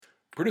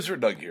Producer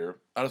Doug here.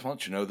 I just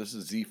want you to know this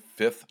is the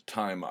 5th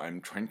time I'm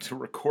trying to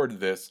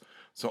record this,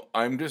 so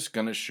I'm just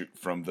going to shoot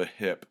from the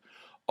hip.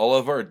 All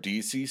of our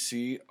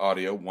DCC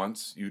audio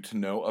wants you to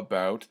know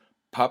about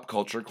Pop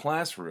Culture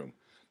Classroom.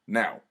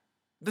 Now,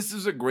 this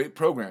is a great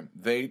program.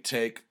 They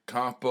take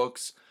comic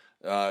books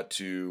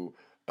to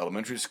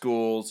elementary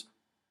schools,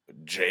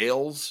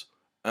 jails,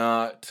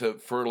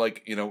 for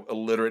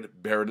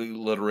illiterate, barely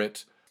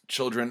literate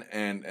children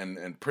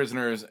and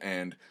prisoners,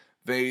 and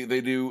they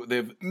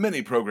have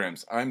many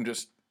programs. I'm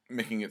just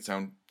making it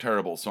sound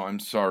terrible, so I'm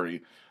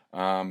sorry,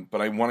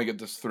 but I want to get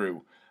this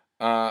through.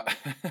 It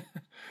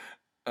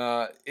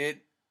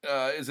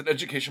is an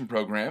education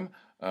program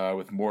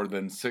with more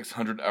than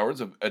 600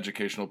 hours of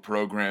educational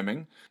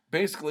programming.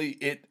 Basically,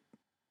 it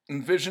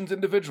envisions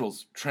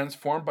individuals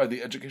transformed by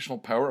the educational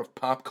power of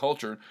pop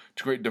culture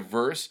to create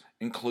diverse,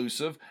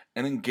 inclusive,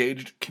 and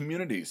engaged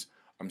communities.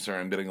 I'm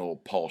sorry, I'm getting a little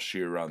Paul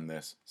Scheer on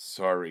this.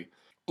 Sorry.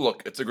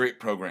 Look, it's a great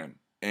program,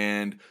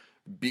 and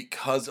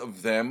because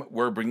of them,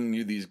 we're bringing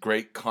you these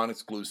great con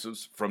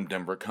exclusives from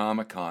Denver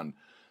Comic Con.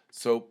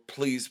 So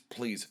please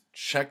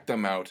check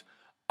them out.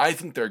 I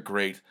think they're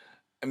great.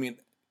 I mean,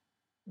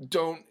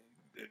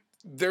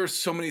 there's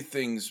so many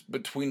things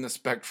between the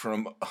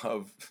spectrum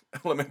of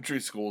elementary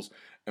schools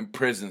and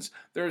prisons.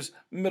 There's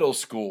middle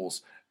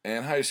schools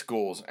and high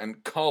schools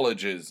and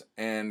colleges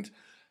and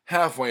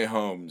halfway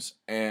homes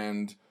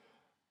and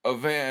a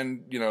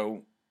van,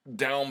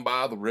 down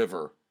by the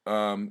river,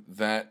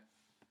 that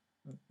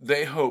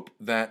they hope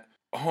that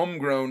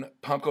homegrown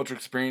pop culture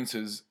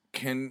experiences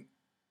can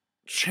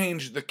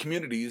change the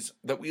communities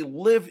that we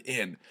live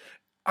in.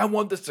 I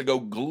want this to go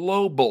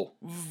global,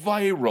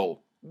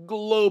 viral,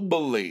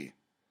 globally.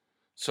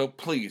 So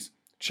please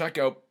check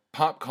out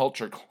Pop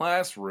Culture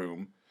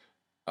Classroom.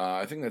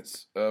 I think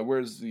that's there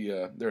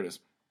it is,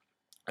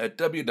 at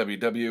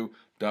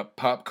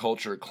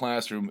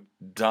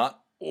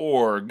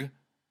www.popcultureclassroom.org.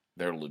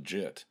 They're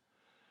legit.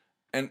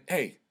 And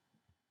hey,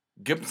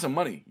 give them some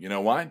money. You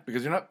know why?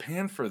 Because you're not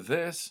paying for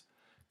this.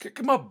 Kick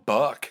them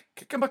 $1.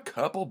 Kick them a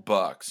couple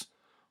bucks.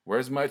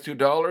 Where's my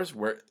 $2?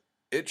 Where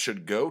it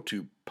should go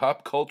to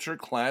Pop Culture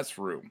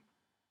Classroom.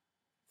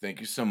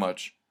 Thank you so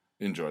much.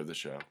 Enjoy the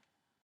show.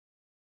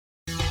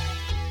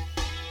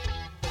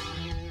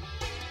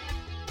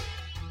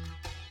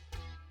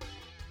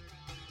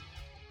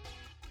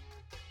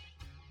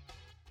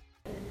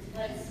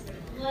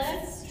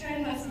 Let's try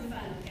to have some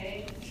fun,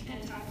 okay?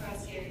 And talk about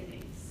scary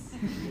things.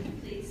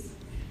 Please.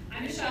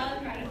 I'm Michelle.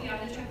 I'm part of the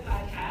On the Truck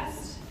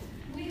podcast.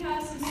 We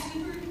have some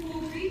super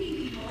cool,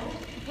 creepy people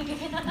to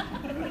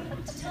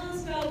tell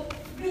us about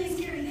really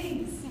scary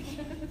things.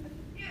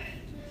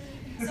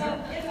 So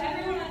if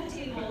everyone at the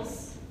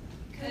tables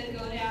could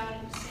go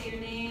down, say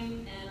your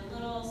name, and a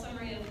little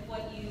summary of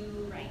what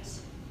you write.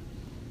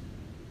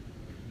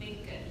 Make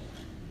it good.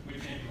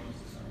 Which end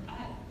wants to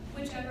start?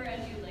 Whichever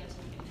end you'd like to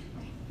begin.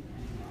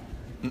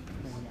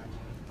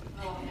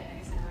 Oh, okay, I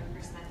guess I went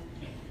first then.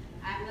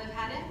 I'm Liv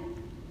Haddon.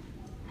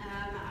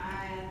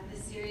 The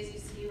series you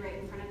see right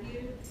in front of you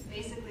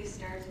basically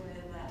starts with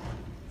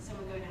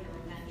someone going on a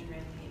revenge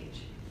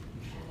rampage.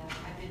 And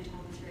I've been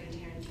told it's very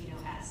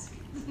Tarantino-esque.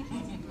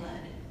 Lots of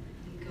blood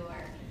and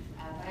gore.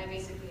 But I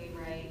basically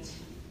write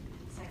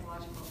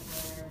psychological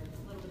thriller with a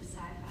little bit of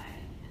sci-fi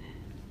in it.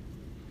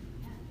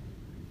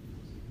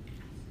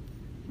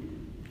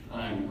 Yeah.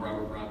 I'm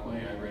Robert Brockway.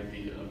 I write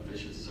the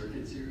Vicious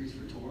Circuit series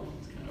for Tor.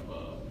 It's kind of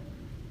a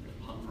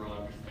punk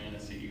rock,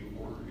 fantasy,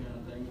 horror kind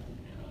of thing.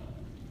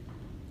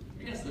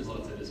 I guess there's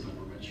lots of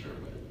dismemberment, sure,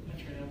 but I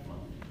try to have fun.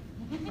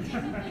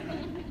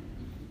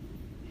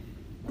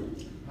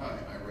 Hi,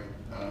 I write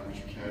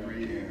Richard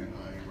Cadry, and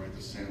I write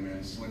the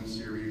Sandman Slim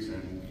series,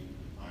 and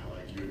I,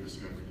 like you, have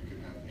discovered you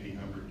can have any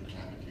number of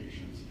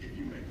decapitations if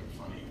you make them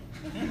funny.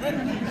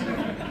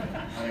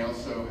 I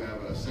also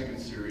have a second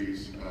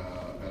series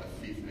about a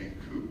thief named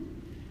Coop.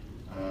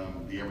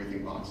 The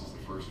Everything Box is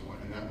the first one,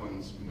 and that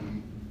one's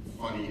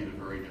funny in a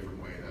very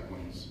different way. That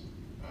one's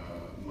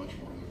much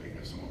more in the vein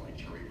of someone like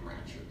Terry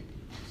Pratchett,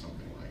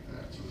 something like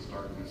that. So there's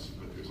darkness,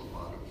 but there's a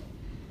lot of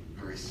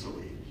very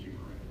silly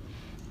humor in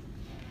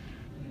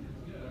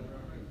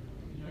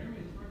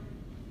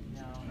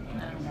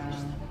it.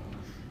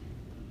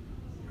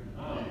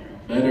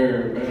 Better.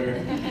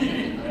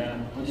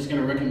 I'm just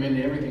going to recommend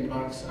the Everything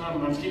Box.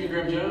 I'm Stephen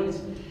Graham Jones.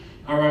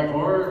 I write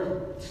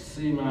horror. Let's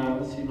see, my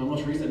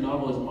most recent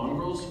novel is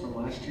Mongrels from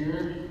last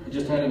year. I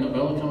just had a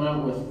novella come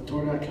out with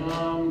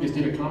Tor.com. Just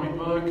did a comic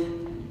book.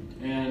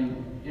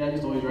 And yeah, I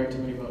just always write too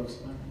many books.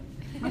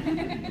 My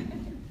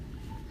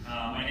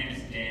name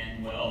is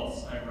Dan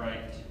Wells. I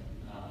write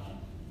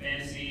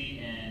fantasy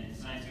and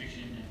science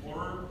fiction and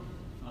horror.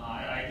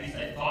 At least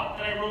I thought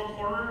that I wrote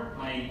horror.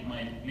 My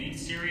main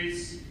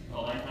series,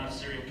 called I'm Not a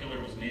Serial Killer,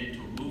 was made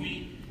into a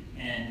movie,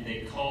 and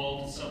they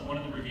called, one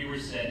of the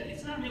reviewers said,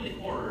 it's not really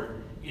horror,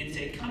 it's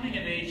a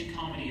coming-of-age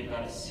comedy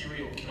about a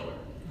serial killer.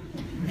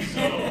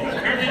 So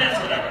apparently that's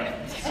what I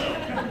write. So.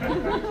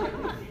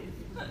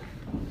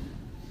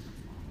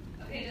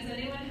 Okay, does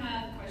anyone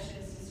have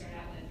questions to start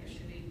out with, or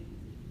should we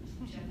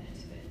jump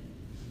into it?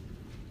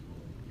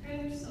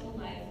 Okay,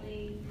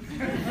 Really?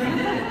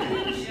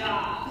 Good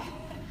job.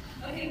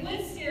 Okay,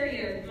 what's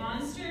scarier,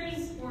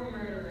 monsters or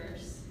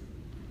murderers?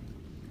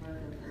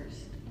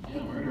 Murderers.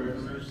 Yeah,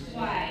 murderers.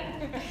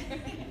 Why?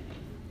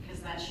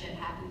 Because that shit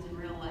happens in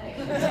real life.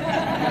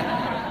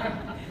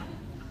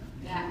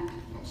 Yeah.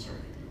 I'm sorry.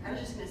 I was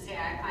just gonna say,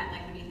 I find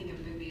like when you think of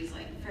movies,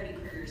 like Freddy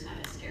Krueger's not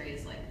as scary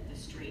as like The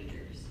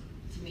Strangers,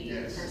 to me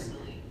Yes.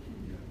 personally.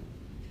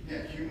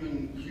 Yeah,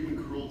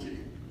 human cruelty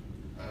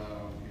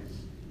is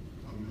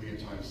a million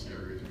times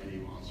scarier than any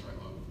monster. I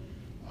love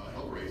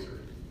Hellraiser,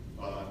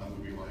 but a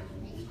movie like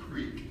Wolf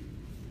Creek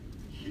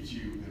hits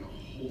you in a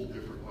whole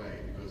different way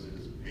because it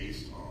is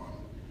based on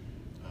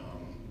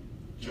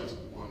just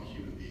one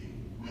human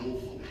being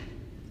willfully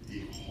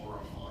being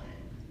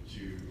horrifying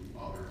to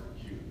other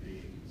human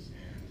beings.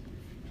 And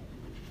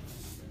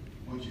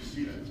once you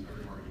see that, it's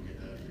very hard to get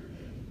that out of your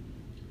head.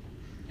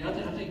 Yeah,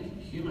 I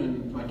think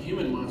human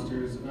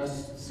monsters,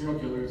 us serial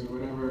killers or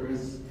whatever,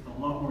 is a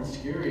lot more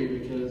scary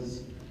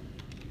because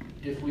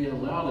if we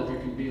allow that there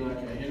can be like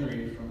a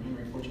Henry from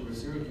Henry Portrait of a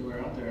serial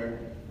killer out there,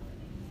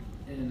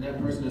 and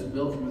that person is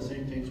built from the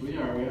same things we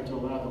are, we have to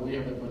allow that we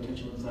have the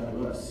potential inside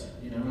of us.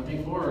 You know, and I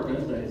think horror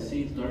does that. It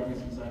sees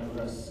darkness inside of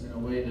us in a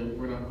way that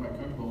we're not quite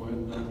comfortable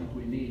with, but I think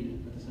we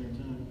need at the same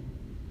time.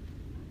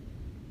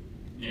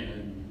 Yeah,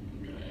 and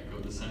I'm gonna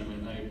echo the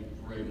sentiment. I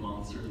write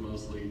monsters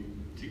mostly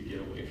to get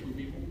away from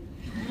people.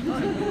 Are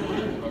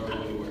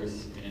way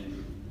worse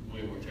and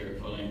way more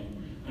terrifying.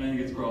 And I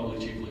think it's probably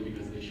chiefly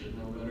because they should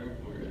know better,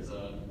 whereas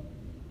a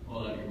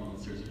lot of your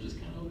monsters are just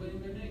kind of obeying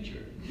their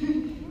nature.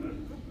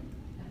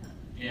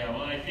 Yeah,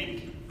 well, I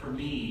think for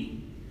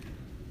me,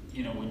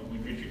 you know,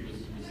 when Richard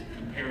was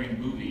comparing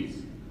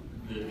movies,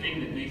 the thing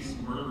that makes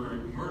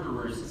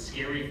murderers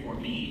scary for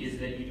me is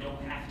that you don't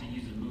have to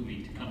use a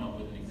movie to come up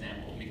with an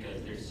example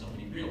because there's so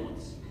many real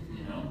ones,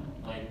 you know?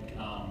 Like,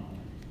 I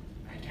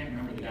can't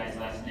remember the guy's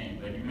last name,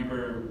 but you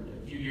remember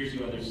a few years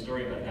ago there's a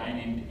story about a guy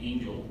named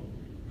Angel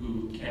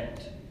who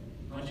kept a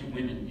bunch of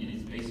women in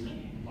his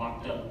basement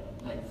locked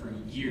up like for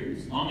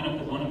years, long enough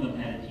that one of them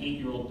had an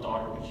 8-year-old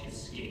daughter but she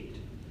escaped.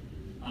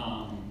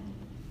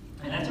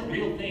 And that's a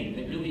real thing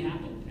that really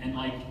happened. And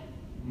like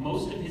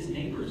most of his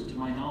neighbors, to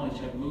my knowledge,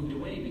 have moved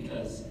away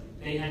because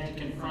they had to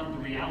confront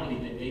the reality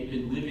that they've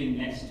been living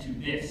next to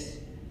this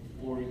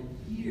for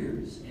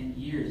years and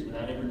years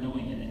without ever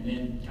knowing it, and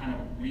then kind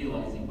of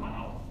realizing,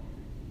 wow,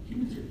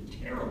 humans are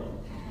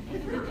terrible.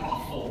 They're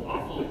awful,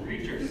 awful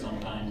creatures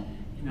sometimes.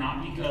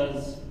 Not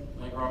because,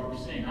 like Robert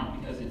was saying,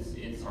 not because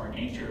it's our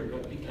nature,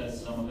 but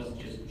because some of us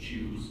just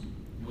choose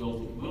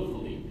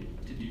willfully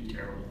to do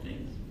terrible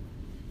things.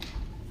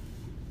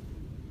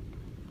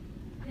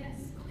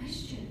 Yes,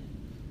 question.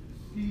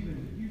 Stephen,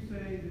 did you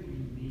say that we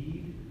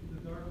need the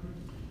darkness?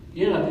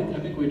 Yeah, I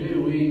think we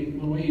do.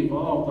 When we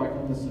evolved, like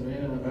on the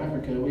savannah of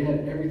Africa, we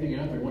had everything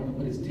out there wanting to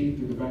put its teeth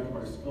through the back of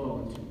our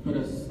skull and to put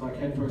us like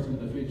headfirst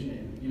into the food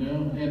chain, you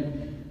know.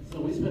 And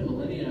so we spent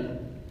millennia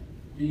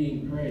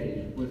being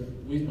prey.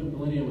 We spent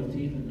millennia with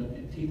teeth in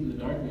the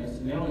darkness,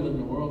 and now we live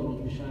in a world in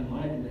which we shine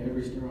light into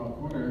every sterile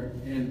corner,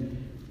 and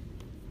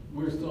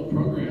we're still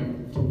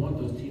programmed to want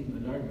those teeth in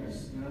the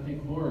darkness. And I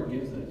think horror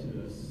gives that to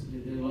us.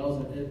 It allows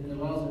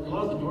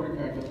the door to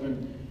crack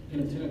open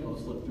and a tentacle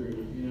to slip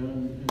through, you know,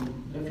 and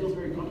that feels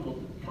very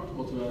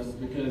comfortable to us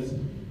because,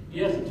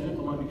 yes, the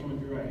tentacle might be coming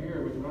through right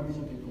here, but there might be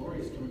something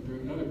glorious coming through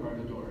another part of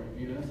the door,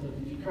 you know. So if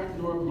you crack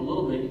the door open a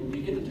little bit,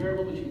 you get the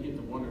terrible, but you get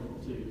the wonderful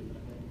too, I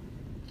think.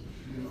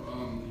 You know,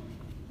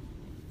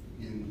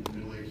 in the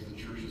Middle Ages, the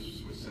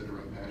churches would center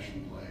on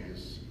passion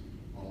plays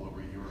all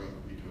over Europe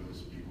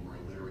because people were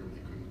illiterate and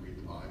they couldn't read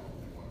the Bible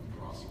and they wanted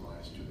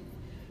proselytized to them.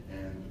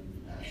 And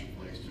passion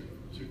plays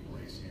took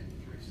place in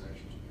 3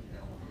 sections: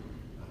 hell,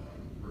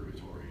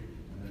 purgatory,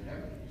 and then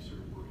heaven. You sort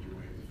of worked your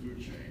way up the food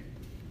chain.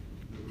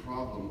 The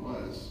problem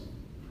was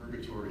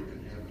purgatory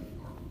and heaven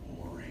are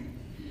boring.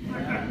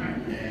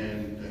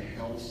 And the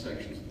hell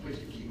sections, the place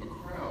to keep a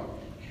crowd,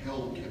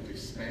 hell kept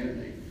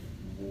expanding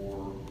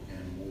more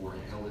and more.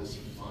 Hell is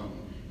fun.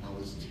 Hell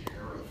is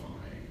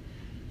terrifying.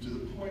 To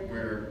the point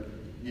where,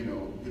 you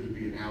know, it would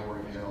be an hour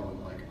in hell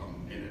in like a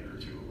minute or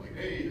two. Like,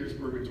 hey, there's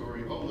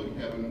purgatory. Oh, look,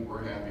 heaven.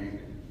 We're happy.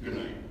 Good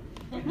night.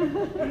 To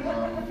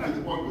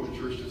the point where the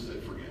church just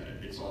said, forget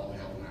it. It's all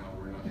hell now.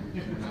 We're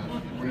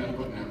not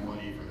putting out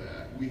money for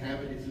that. We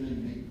have it. It's an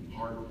innate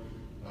part,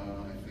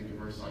 I think, of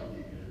our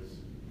psyche. As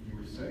you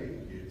were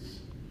saying,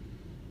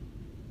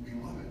 we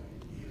love it.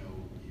 You know,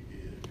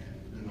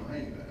 and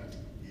denying that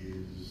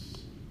is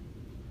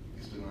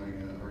denying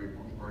a very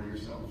important part of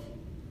yourself.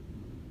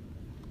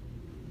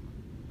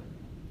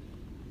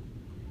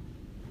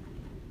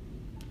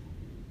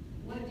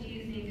 What do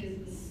you think is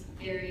the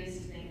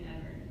scariest thing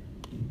ever?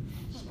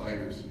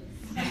 Spiders.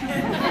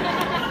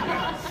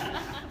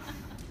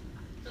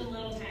 The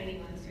little tiny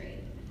ones,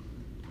 right?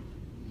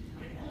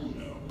 Oh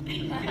no.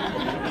 You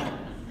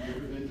ever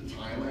been to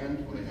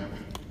Thailand where they have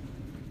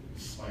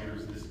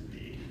spiders this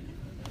big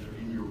and they're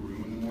in your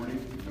room in the morning?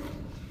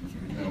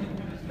 No.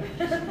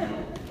 Just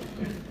no.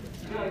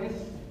 Yeah, I guess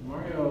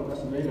Mario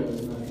Acevedo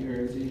is not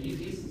here.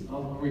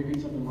 I'll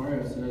repeat something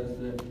Mario says,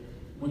 that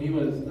when he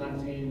was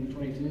 19,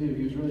 22,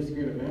 he was really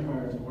scared of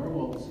vampires and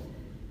werewolves.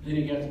 Then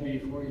he got to be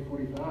 40,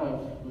 45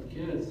 with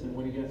kids, and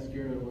what he got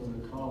scared of was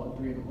a call at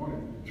 3 in the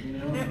morning, you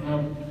know?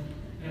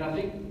 And I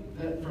think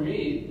that for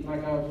me,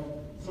 like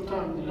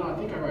sometimes, you know, I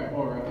think I write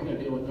horror, I think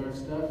I deal with dark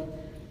stuff,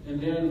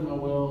 and then I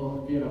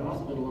will be at a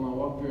hospital and I'll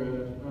walk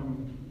through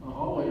a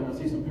hallway and I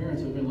see some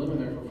parents who've been living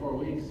there for 4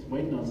 weeks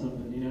waiting on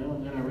something, you know,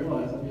 and I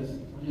realize I'm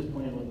just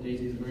playing with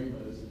daisies and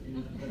rainbows, you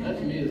know? But that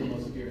to me is the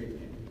most scary thing.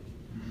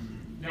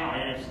 No,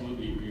 I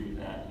absolutely agree with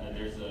that.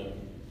 There's a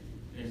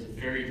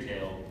fairy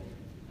tale,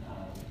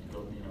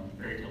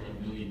 fairy tale of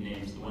a million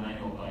names. The one I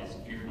know about is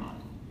Fear Not,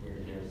 where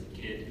there's a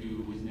kid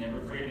who was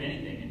never afraid of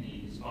anything, and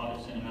his father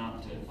sent him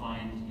out to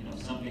find,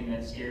 something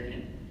that scared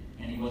him.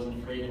 And he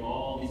wasn't afraid of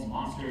all these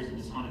monsters and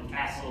this haunted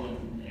castle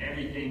and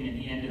everything, and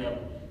he ended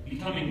up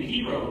becoming the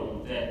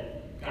hero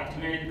that got to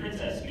marry the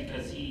princess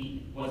because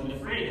he wasn't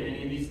afraid of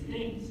any of these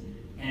things.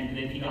 And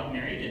then he got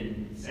married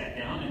and sat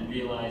down and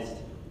realized,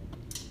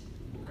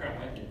 well, crap,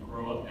 I have to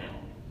grow up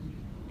now.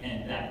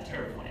 And that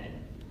terrified him.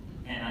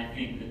 And I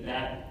think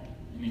that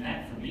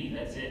for me,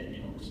 that's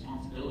it,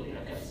 responsibility.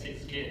 I've got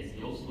 6 kids.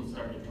 The oldest one's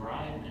starting to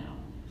drive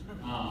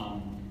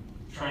now.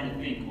 Trying to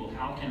think, well,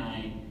 how can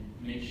I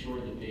make sure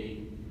that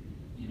they,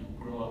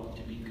 grow up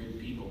to be good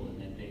people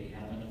and that they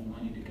have enough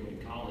money to go to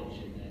college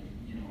and that,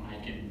 I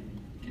can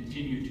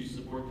continue to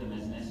support them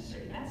as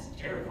necessary. That's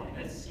terrifying.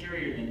 That's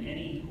scarier than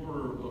any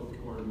horror book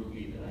or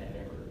movie that I've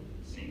ever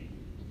seen.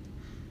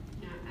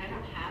 I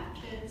don't have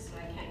kids, so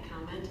I can't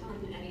comment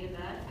on any of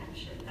that. I'm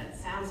sure that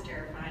sounds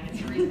terrifying.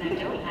 It's the reason I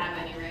don't have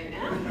any right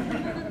now.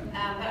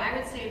 But I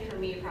would say for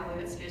me,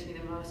 probably what scares me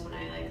the most when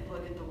I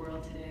look at the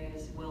world today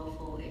is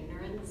willful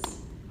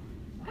ignorance.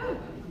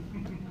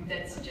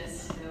 That's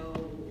just so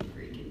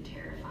freaking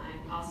terrifying.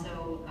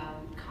 Also,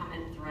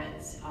 comment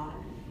threads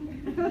on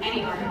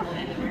any article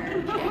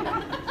anywhere.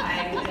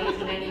 I made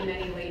many,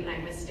 many late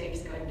night mistakes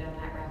going down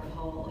that rabbit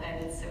hole,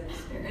 and it's so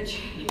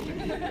disparaging.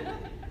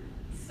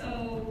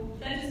 So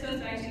that just goes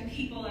back to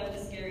people are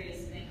the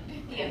scariest thing.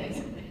 Yeah,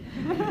 basically.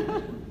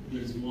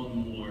 There's one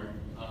more.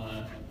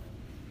 I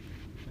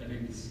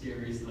think the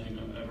scariest thing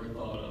I've ever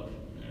thought of,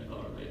 and I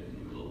thought of it in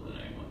the middle of the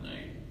night one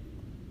night,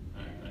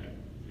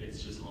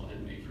 it's just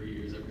haunted me for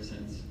years ever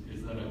since,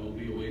 is that I will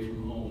be away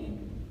from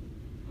home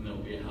and there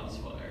will be a house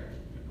fire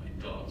and my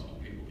dogs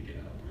won't be able to get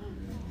out.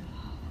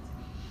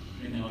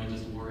 And now I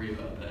just worry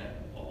about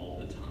that all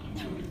the time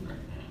right now.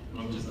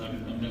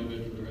 I'm no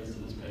good for the rest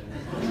of this panel.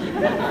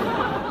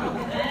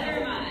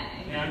 Never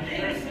mind.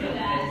 Thanks for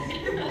that.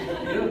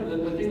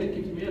 The thing that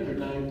keeps me up at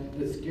night,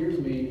 that scares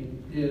me,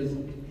 is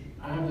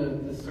I have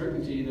the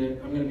certainty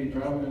that I'm going to be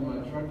driving in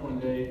my truck one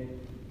day,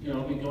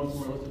 I'll be going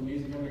somewhere listening to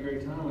music, having a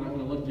great time, and I'm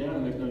going to look down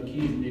and there's no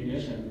keys in the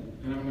ignition,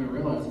 and I'm going to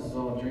realize this is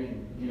all a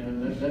dream.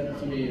 That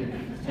to me is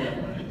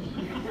terrifying.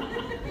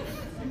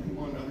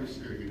 One other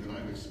scary thing that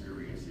I've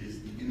experienced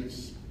is the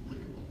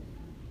inexplicable.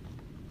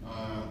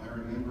 I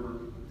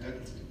remember, to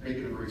make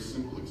it a very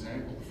simple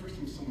example, the first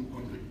time someone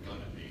pointed a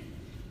gun at me,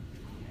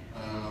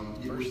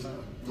 it was a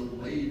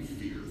delayed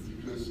fear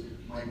because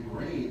my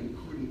brain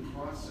couldn't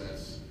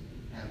process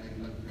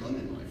having a gun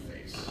in my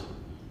face.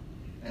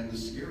 And the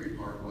scary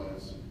part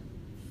was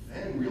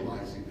then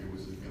realizing there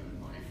was a gun in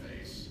my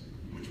face,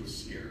 which was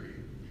scary.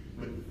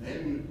 But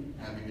then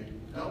having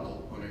it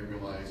double when I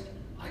realized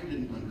I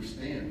didn't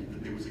understand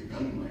that there was a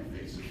gun in my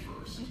face at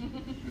first.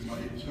 Because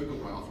it took a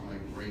while for my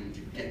brain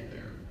to get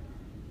there.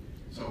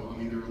 So,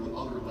 there are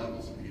other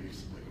levels of the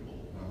inexplicable.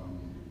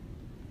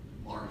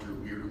 Larger,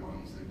 weirder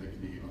ones that can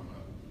be on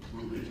a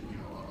religion,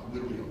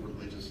 literally a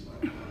religious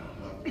level.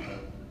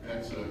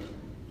 That's a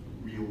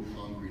real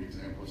concrete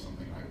example of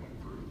something I went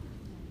through.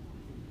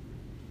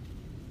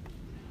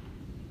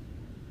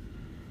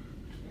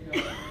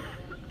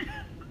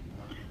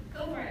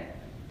 Go for it.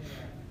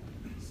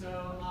 So,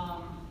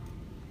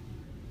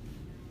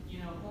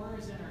 horror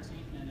is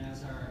entertainment,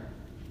 as are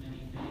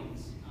many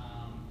things.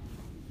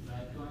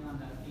 But going on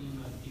that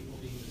theme of people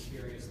being the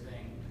scariest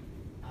thing,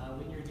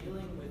 when you're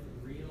dealing with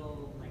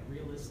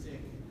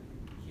realistic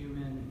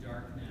human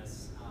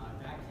darkness,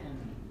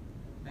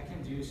 that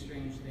can do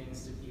strange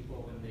things to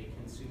people when they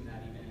consume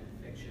that even in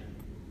fiction.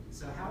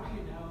 So how do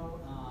you know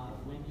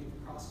when you've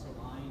crossed a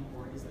line,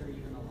 or is there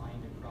even a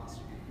line to cross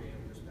from a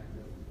creative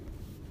perspective?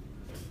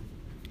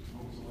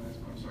 What was the last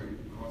one? I'm sorry, you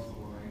crossed the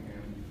line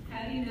and...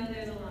 How do you know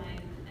there's a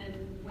line? And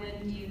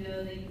when do you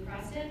know that you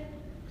crossed it?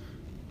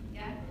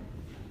 Yeah?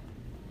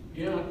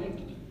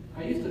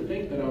 I used to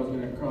think that I was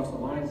going to cross the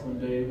line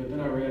someday, but then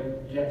I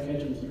read Jack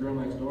Ketchum's The Girl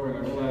Next Door, and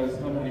I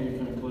realized I'm not even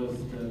coming close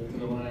to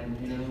the line,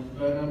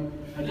 But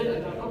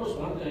I published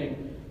one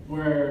thing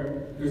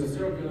where there's a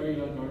serial killer,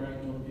 going around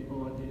killing people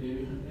like they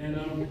do, and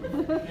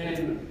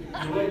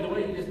the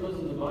way he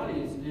disposes of the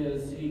bodies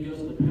is he goes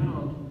to the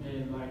pound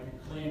and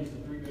claims the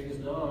 3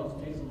 biggest dogs,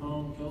 takes them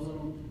home, kills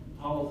them,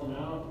 hauls them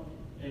out,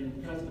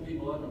 and cuts the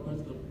people up and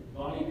puts the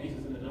body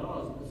pieces in the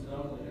dogs, and puts the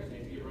dogs in their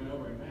snakes to get run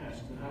over and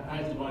mashed, and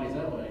hides the bodies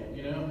that way,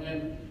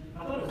 And I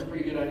thought it was a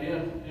pretty good idea,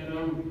 and I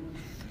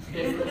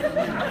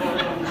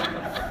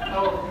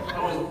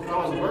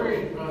was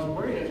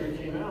worried after it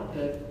came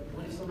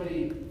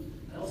somebody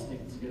else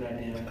thinks it's a good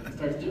idea and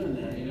starts doing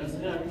that, you know? So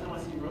now every time I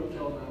see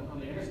roadkill on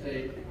the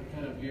interstate, I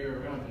kind of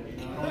veer around it, you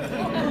know? I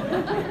don't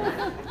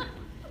want to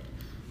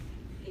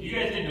You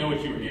guys didn't know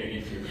what you were getting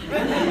into.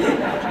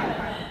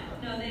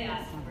 No, they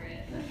asked for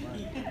it.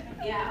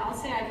 Yeah, I'll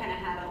say I kind of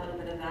had a little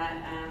bit of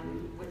that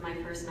with my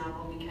first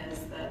novel because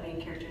the main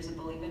character is a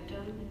bully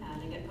victim.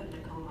 They get put in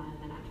a coma,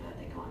 and then after that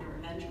they go on a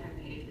revenge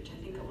rampage, which I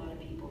think a lot of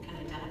people can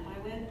identify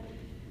with.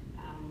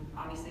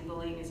 Obviously,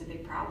 bullying is a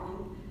big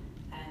problem,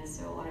 and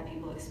so a lot of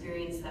people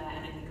experience that,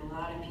 and I think a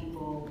lot of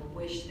people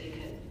wish they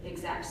could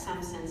exact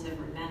some sense of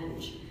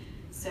revenge.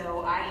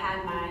 So I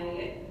had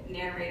my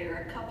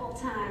narrator a couple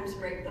times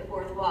break the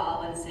fourth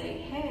wall and say,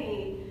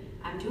 hey,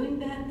 I'm doing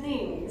bad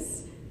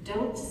things.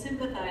 Don't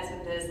sympathize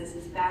with this. This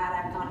is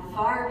bad. I've gone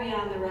far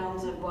beyond the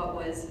realms of what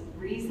was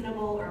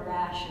reasonable or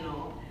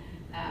rational.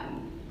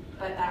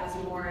 But that was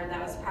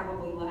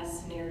probably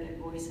less narrative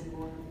voice and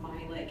more of my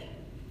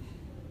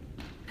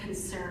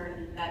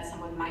concern that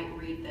someone might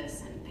read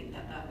this and think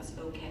that that was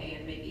okay,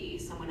 and maybe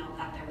someone else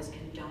out there was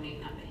condoning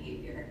that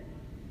behavior.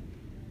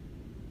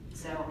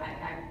 So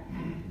I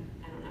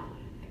don't know.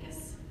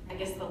 I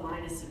guess the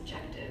line is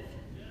subjective.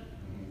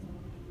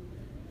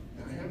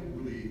 And I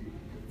haven't really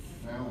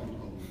found a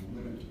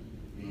limit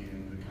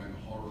in the kind of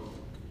horror.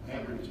 I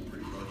have written some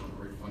pretty dark and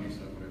very funny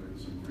stuff, but I've written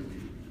some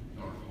really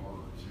dark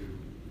horror too.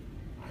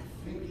 I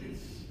think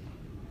it's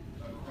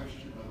a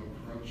question of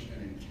approach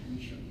and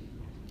intention.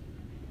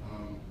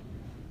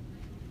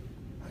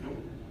 I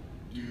don't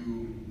do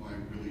my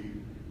really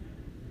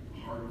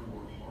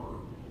hardcore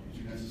horror to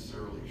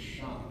necessarily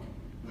shock,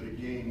 but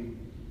again,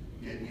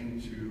 get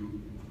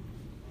into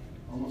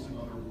almost an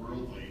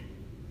otherworldly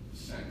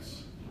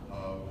sense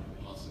of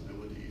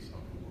possibilities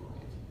of the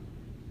world.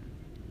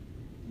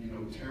 You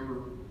know,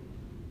 terror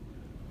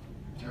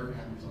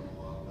happens on a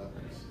lot of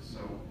levels.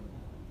 So,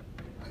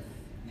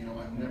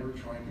 I've never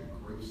tried to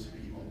gross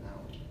people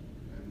out.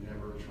 I've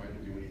never tried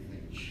to do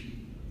anything cheap.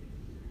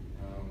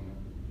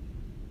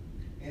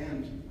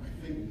 And I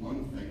think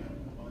one thing, I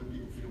don't know how other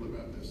people feel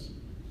about this,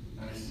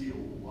 and I see a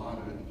lot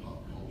of it in pop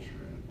culture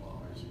and it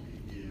bothers me,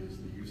 is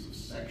the use of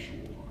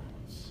sexual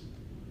violence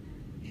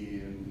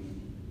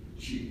in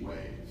cheap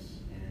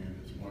ways.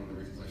 And it's one of the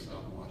reasons I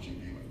stopped watching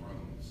Game of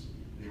Thrones.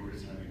 They were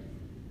just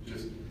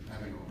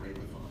having a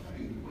rape-a-thon,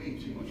 having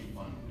way too much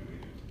fun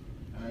doing it.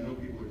 And I know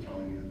people are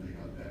telling me that they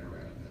got better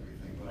at it and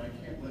everything, but I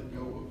can't let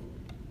go of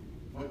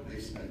what they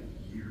spent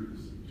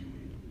years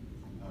doing.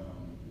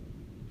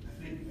 I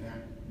think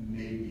that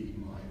may be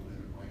my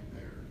limit right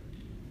there,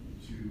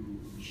 to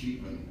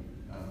cheapen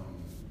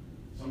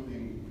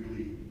something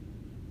really,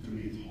 to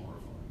me, it's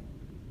horrifying.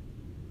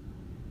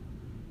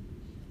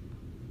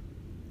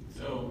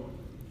 So,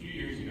 a few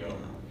years ago,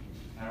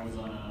 I was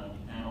on a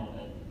panel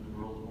at the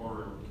World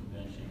Horror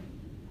Convention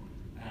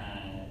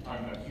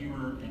talking about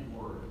humor and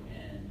horror.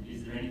 And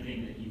is there anything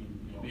that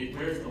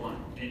where's the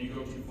line? Can you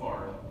go too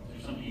far? Is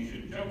there something you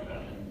shouldn't joke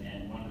about?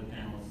 And one of the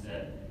panelists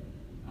said,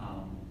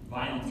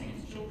 violence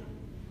against children.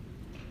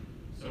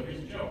 So here's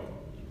a joke.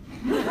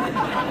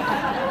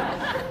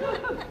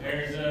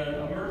 There's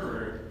a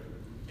murderer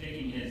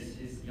taking his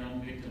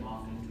young victim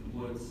off into the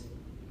woods.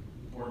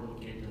 Poor little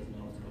kid doesn't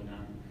know what's going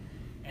on.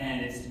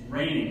 And it's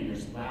raining and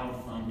there's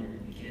loud thunder.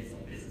 And the kid's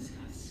like, this is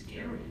kind of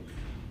scary.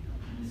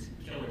 And this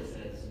killer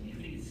says, you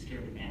think it's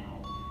scary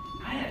now?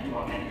 I have to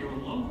walk out here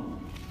alone.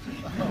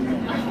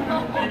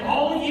 And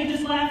all of you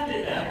just laughed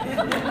at that.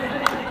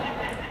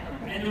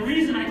 And the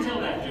reason I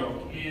tell that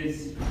joke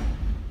is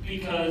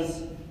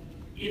because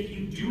if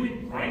you do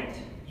it right,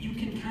 you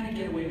can kind of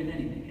get away with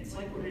anything. It's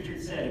like what Richard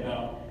said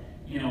about,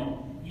 you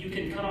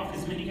can cut off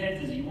as many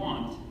heads as you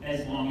want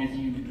as long as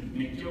you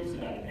make jokes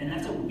about it. And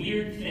that's a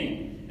weird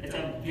thing. That's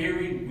a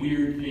very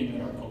weird thing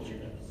that our culture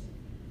does.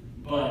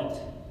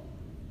 But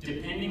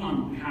depending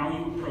on how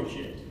you approach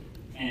it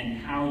and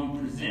how you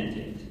present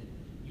it,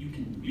 you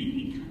can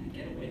really kind of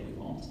get away with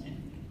almost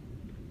anything.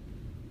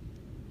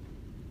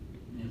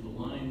 Yeah, the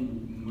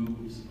line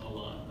moves a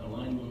lot. The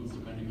line moves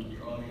depending on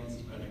your audience,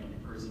 depending on your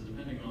person,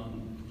 depending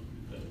on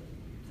the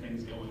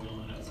things going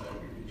on outside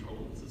of your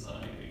control in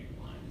society.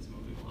 The line is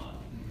moving a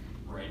lot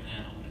right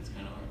now, and it's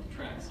kind of hard to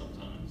track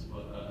sometimes.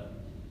 But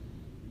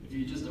if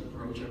you just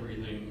approach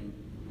everything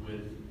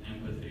with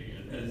empathy,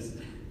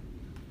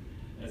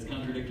 as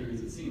contradictory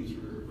as it seems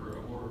for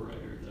a horror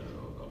writer to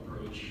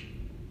approach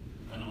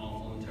an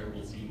awful and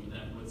terrible scene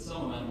with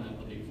some amount of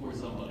empathy for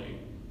somebody,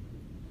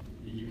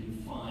 you can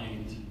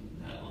find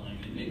that line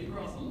and maybe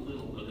cross a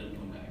little, but then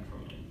come back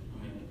from it.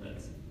 I mean,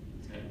 that's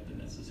kind of the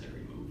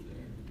necessary move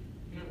there.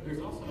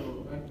 There's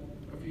also,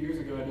 a few years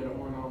ago, I did a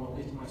horror novel, At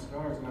Least My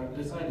Scars, and I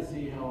decided to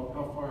see how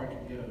far I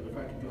could go, if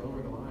I could go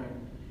over the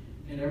line.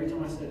 And every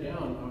time I sit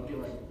down, I would get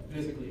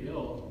physically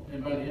ill.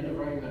 And by the end of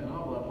writing that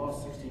novel, I'd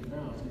lost 16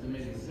 pounds. It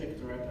made me sick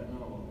to write that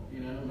novel,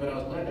 But I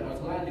was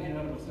glad to get it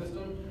out of my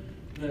system.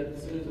 But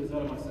as soon as it was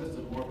out of my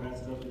system, more bad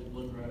stuff just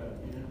looked right up,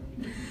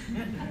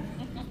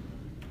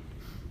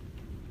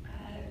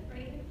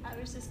 I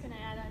was just going to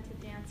add on to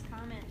Dan's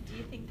comment. Do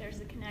you think there's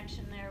a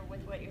connection there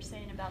with what you're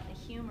saying about the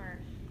humor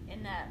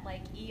in that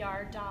like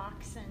ER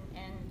docs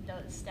and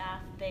the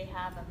staff, they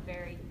have a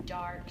very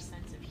dark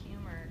sense of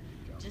humor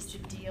just to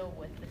deal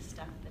with the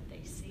stuff that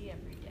they see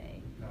every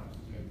day.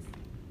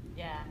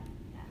 Yeah.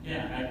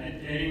 Yeah,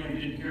 anyone who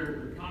didn't hear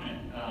her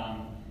comment,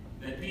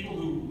 that people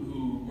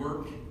who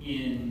work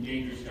in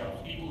dangerous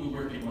jobs, people who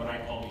work in what I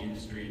call the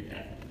industry of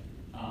death,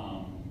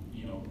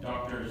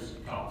 doctors,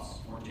 cops,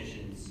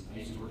 morticians, I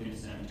used to work in a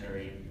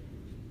cemetery,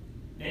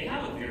 they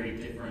have a very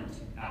different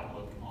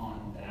outlook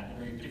on that,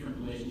 a very different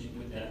relationship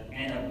with death,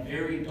 and a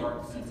very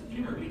dark sense of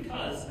humor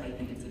because I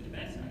think it's a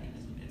defense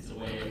mechanism. It's a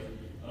way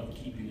of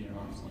keeping it at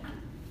arm's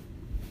length.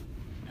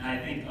 And I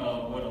think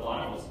what a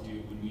lot of us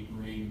do when we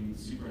bring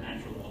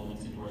supernatural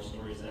elements into our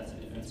stories, that's a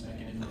defense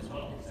mechanism as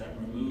well, because that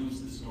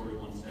removes the story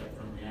one step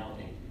from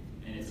reality.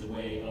 And it's a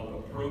way of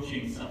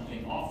approaching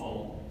something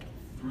awful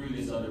through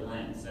this other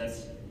lens.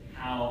 That's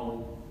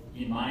how,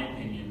 in my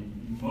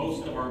opinion,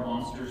 most of our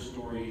monster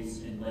stories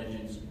and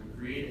legends were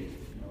created.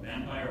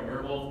 Vampire,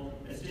 werewolf,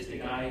 that's just a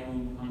guy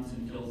who hunts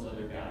and kills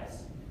other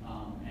guys.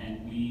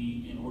 And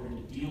we, in order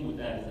to deal with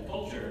that as a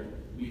culture,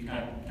 we've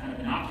kind of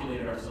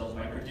inoculated ourselves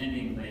by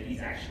pretending that he's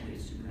actually a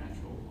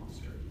supernatural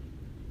monster.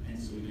 And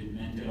so we've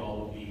invented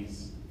all of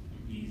these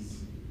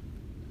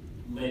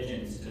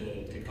legends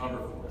to cover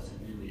for us,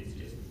 and really it's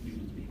just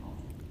humans being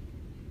awful.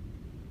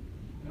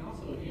 And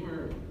also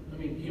humor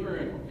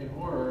in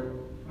horror,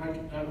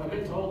 I've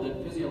been told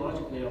that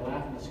physiologically a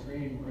laugh and a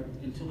scream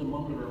until the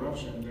moment of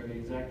eruption,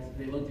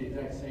 they look the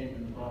exact same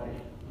in the body.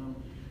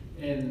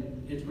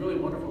 And it's really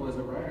wonderful as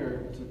a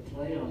writer to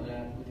play on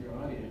that with your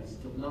audience,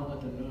 to not let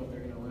them know if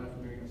they're going to laugh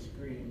or they're going to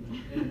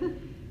scream.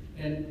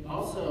 And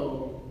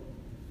also,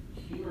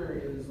 humor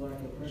is like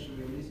a pressure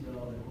release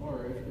valve in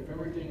horror. If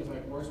everything is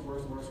like worse,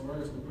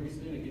 then pretty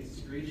soon it gets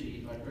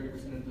screechy, like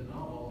 30% of the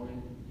novel,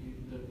 and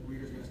the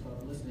reader's going to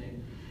stop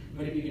listening.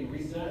 But if you can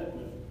reset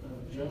with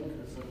a joke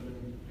or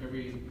something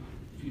every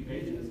few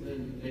pages,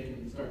 then they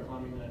can start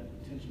climbing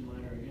that tension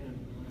ladder again.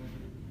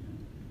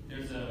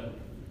 There's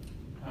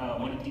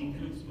one of Dean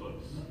Koontz'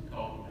 books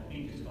called, I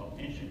think it's called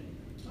Tension.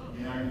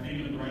 Am I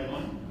thinking of the right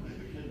one?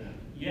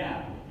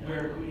 Yeah,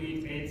 where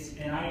it's,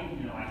 and I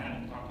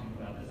haven't talked to him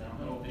about this. I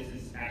don't know if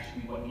this is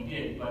actually what he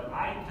did, but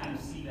I kind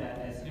of see that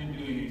as him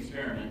doing an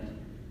experiment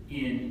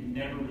in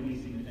never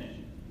releasing the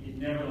tension. It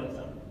never lets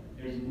up.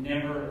 There's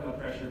never a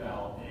pressure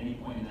valve at any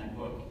point in that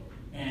book,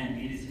 and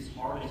it is his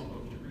hardest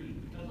book to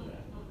read because of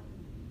that.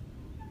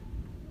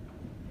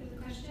 There's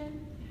a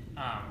question?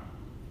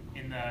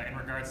 In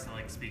regards to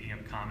like speaking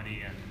of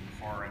comedy and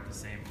horror at the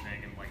same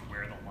thing and like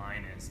where the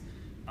line is,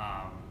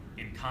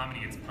 in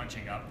comedy it's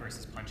punching up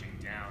versus punching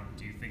down.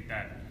 Do you think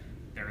that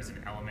there is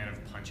an element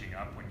of punching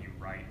up when you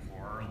write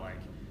horror? Like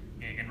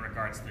in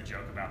regards to the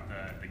joke about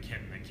the kid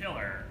and the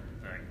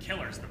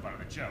killer's the butt of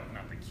the joke,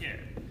 not the kid.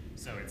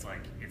 So it's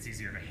like it's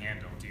easier to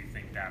handle. Do you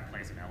think that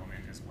plays an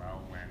element as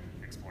well when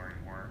exploring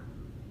horror?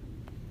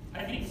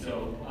 I think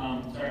so.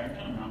 Sorry, I'm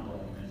kind of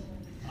monopolizing this.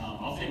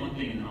 I'll say one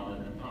thing and then I'll let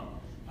them talk.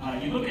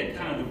 You look at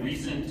kind of the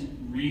recent,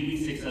 really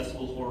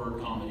successful horror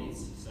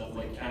comedies, stuff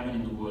like Cabin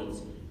in the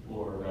Woods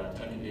or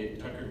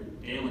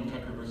Dale and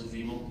Tucker versus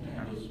Evil.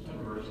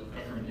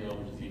 Tucker and Dale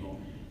versus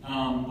Evil.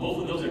 Both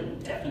of those are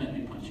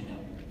definitely punching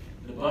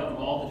up. The butt of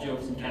all the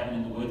jokes in Cabin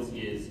in the Woods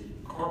is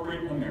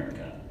corporate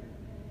America.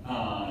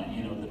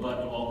 The butt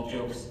of all the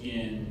jokes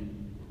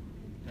in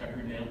Tucker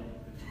and Dale.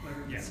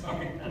 Yeah.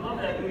 Sorry, I love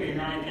that movie.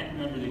 Now I can't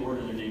remember the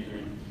order their names are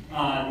in.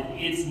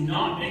 It's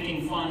not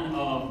making fun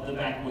of the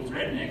backwoods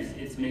rednecks.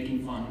 It's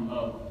making fun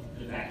of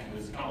the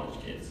backwoods college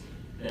kids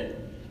that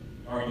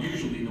are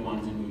usually the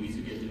ones in movies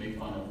who get to make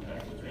fun of the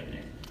backwoods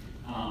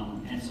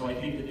rednecks. And so I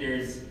think that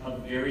there's a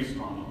very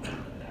strong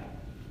element of that.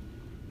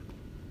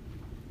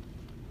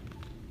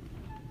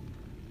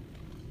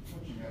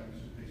 Punching up,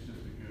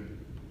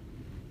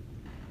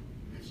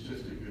 it's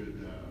just a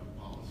good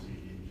policy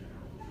in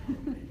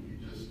general.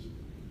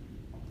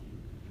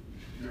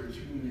 There are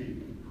too many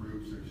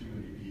groups, there are too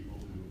many people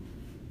who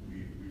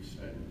we've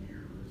spent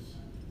years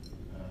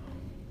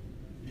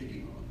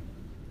picking on,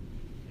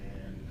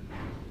 and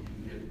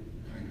you get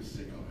kind of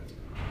sick of it.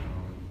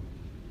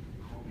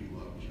 Courtney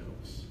Love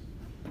jokes.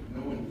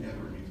 No one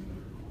ever needs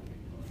another Courtney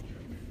Love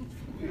joke.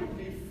 We don't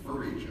need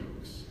furry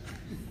jokes.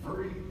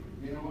 Furry,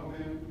 you know what,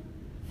 man?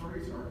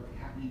 Furries are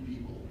happy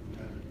people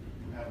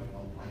who have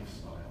a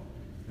lifestyle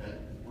that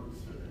works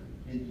for them,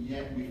 and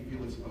yet we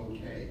feel it's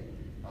okay.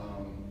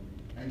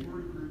 And we're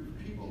a group of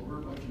people, we're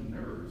a bunch of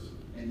nerds,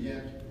 and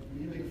yet when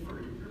you make a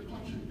furry, you're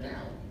punching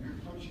down. You're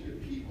punching at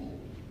people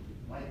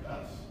like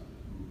us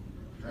who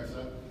dress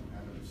up,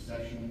 have an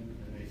obsession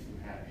that makes them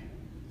happy.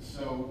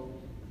 So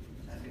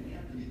I think we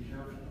have to be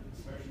careful,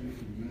 especially in a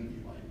community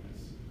like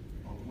this,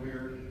 of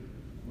where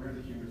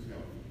the humor's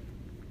going.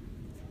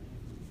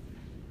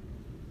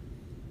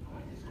 I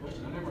like this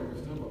question. I never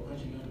understood what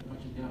punching up and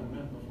punching down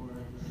meant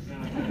before.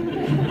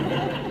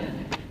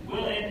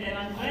 Well, and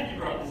I'm glad you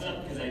brought this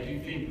up because I do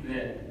think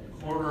that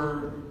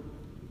horror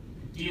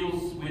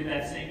deals with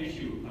that same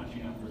issue,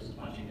 punching up versus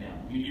punching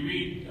down. When you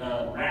read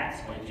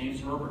Rats by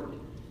James Herbert,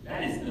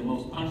 that is the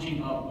most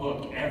punching up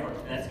book ever.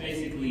 That's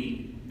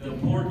basically the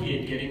poor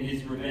kid getting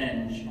his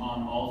revenge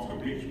on all the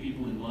rich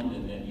people in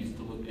London that used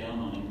to look down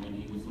on him when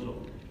he was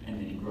little. And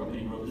then he grew up and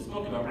he wrote this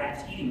book about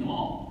rats eating them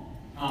all.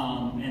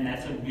 And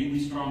that's a really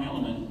strong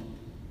element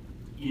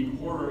in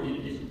horror in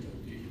addition to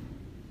fiction.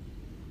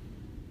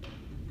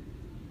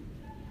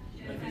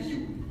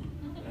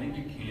 I think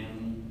you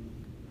can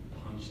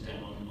punch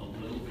down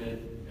a little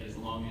bit as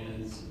long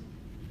as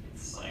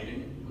it's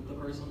siding with the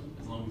person,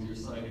 as long as you're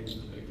siding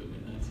with the victim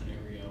in that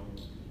scenario.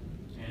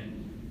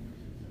 And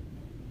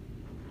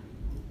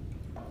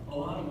a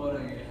lot of what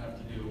I have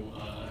to do,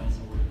 I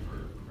also work for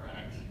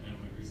Cracked, and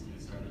we recently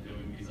started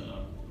doing these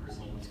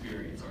personal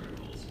experience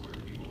articles where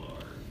people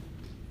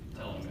are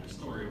telling their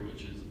story,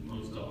 which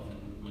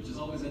is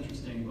always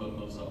interesting, but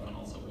most often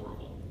also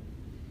horrible.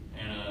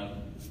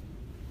 And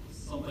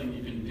something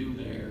you can do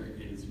there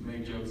is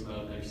make jokes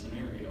about their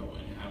scenario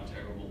and how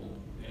terrible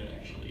it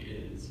actually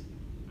is,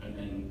 and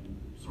then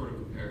sort of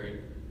compare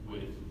it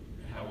with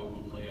how it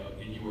would play out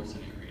in your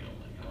scenario,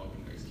 like how it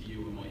compares to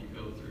you and what you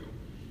go through.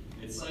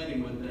 It's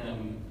siding with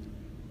them,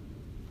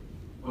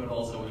 but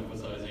also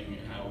emphasizing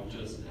how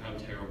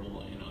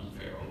terrible and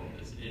unfair all of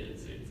this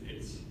is.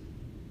 It's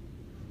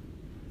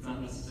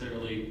not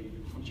necessarily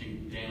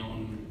punching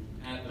down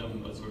at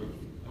them, but sort of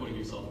putting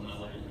yourself in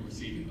that level and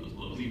receiving those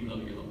blows, even though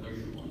you're the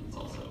one that's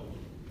also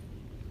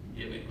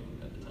giving them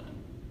at the time.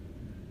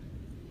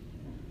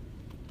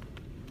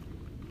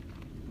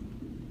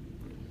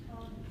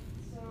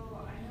 So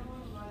I know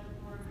in a lot of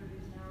horror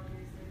movies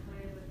nowadays they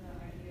play with the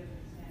idea of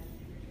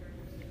insanity for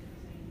characters and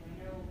everything. I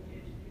know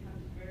it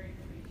becomes very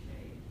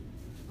cliche,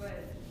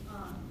 but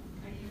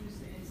I use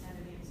the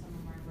insanity in some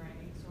of my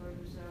writing, so I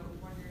was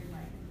wondering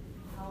like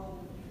how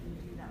you can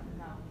do that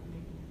without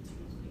making it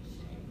too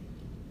cliche.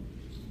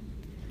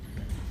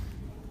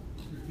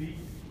 Repeat.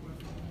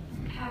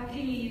 How can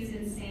you use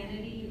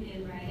insanity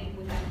in writing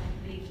without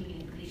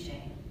making it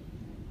cliche?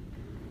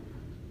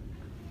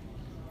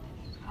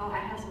 Oh, I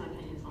have some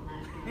opinions on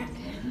that.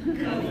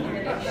 Go for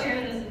it.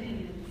 Share those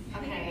opinions.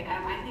 Okay,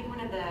 I think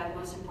one of the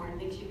most important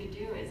things you could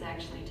do is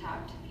actually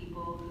talk to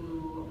people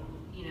who,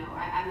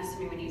 I'm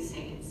assuming when you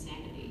say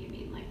insanity, you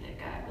mean like they've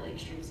got really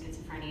extreme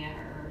schizophrenia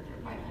or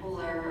they're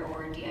bipolar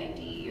or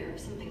DID or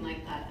something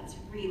like that that's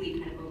really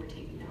kind of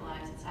overtaking their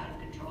lives. It's out of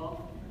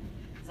control.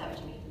 Is that what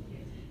you mean?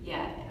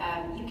 Yeah,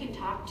 you can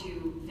talk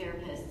to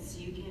therapists.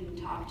 You can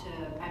talk to,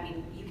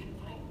 you can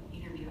find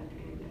interview after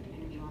interview after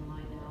interview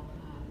online now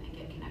and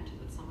get connected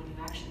with someone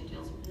who actually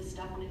deals with this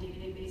stuff on a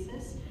day-to-day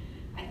basis.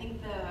 I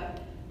think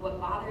what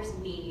bothers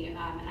me, and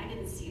I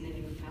didn't see the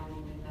new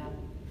film with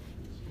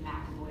the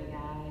McAvoy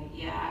guy.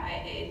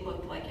 Yeah, it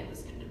looked like it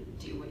was going to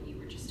do what you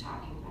were just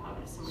talking about.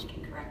 If someone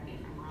can correct me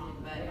if I'm wrong,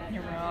 but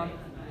You're wrong.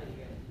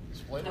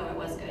 no, it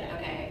was good.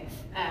 Okay.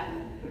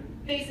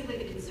 Basically,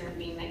 the concern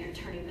being that you're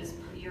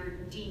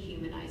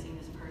dehumanizing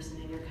this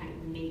person, and you're kind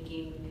of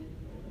making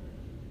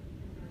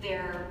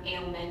their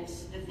ailment,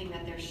 the thing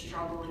that they're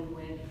struggling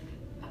with,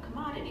 a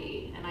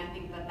commodity. And I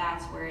think that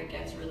that's where it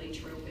gets really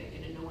tropic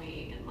and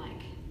annoying, and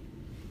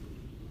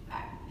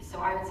so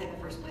I would say the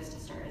first place to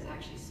start is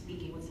actually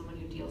speaking with someone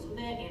who deals with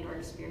it and or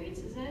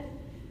experiences it.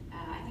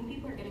 I think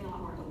people are getting a lot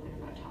more open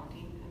about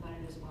talking about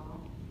it as well.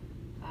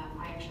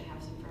 I actually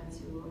have some friends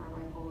who are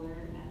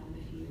bipolar,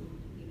 if you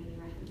need any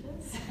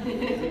references.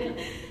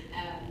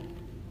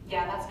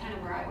 Yeah, that's kind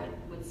of where I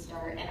would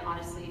start. And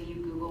honestly, if you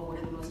Google what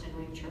are the most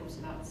annoying tropes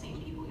about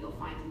insane people, you'll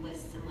find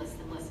lists and lists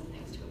and lists of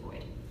things to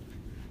avoid.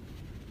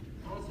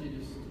 I would say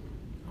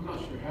I'm not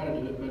sure how to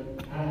do it,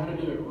 but how to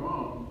do it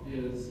wrong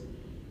is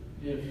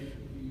if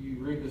you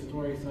rig the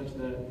story such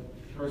that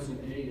person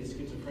A is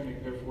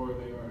schizophrenic, therefore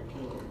they are a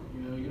killer.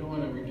 You don't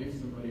want to reduce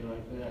somebody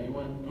like that. You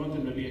want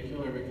them to be a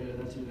killer because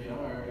that's who they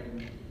are,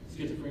 and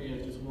schizophrenia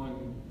is just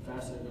one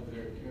facet of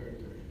their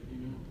character.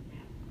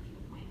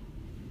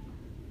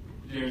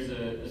 There's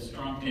a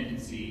strong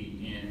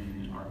tendency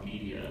in our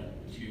media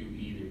to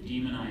either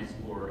demonize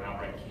or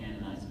outright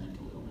canonize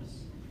mental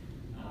illness.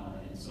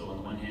 And so on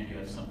the one hand, you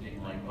have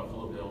something like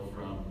Buffalo Bill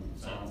from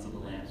Silence of the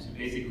Lambs, who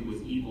basically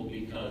was evil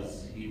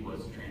because he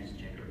was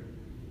transgender.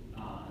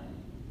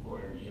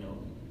 Or,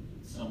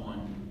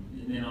 someone,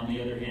 and then on the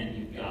other hand,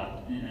 you've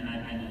got, and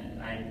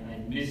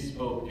I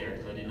misspoke there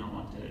because I did not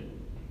want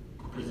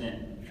to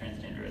present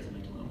transgender as a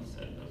mental illness.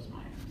 That was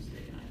my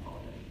mistake, and I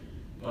apologize.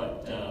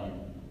 But,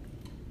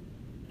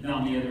 now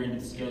on the other end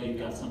of the scale, you've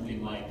got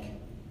something like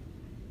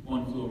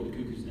One Flew Over the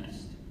Cuckoo's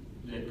Nest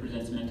that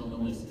presents mental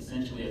illness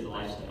essentially as a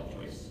lifestyle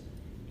choice.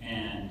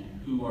 And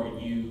who are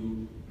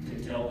you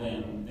to tell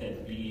them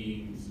that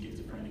being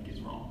schizophrenic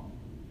is wrong?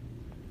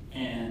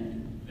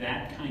 And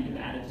that kind of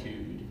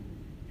attitude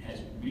has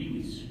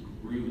really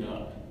screwed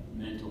up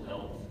mental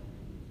health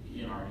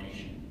in our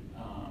nation.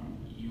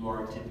 You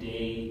are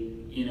today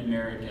in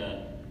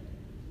America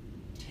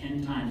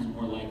 10 times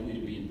more likely to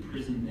be in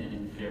prison than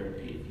in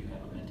therapy if you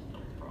have a mental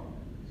health problem.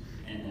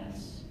 And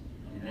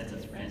that's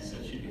offensive.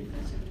 That should be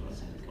offensive to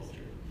us as a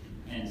culture.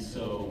 And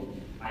so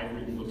I've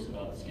written books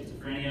about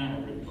schizophrenia.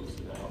 I've written books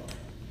about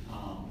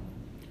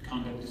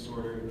conduct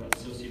disorder, about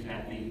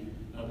sociopathy,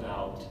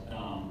 about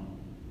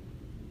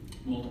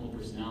multiple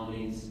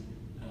personalities,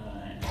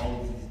 and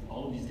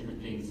all of these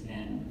different things.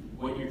 And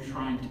what you're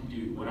trying to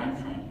do, what I'm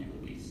trying to do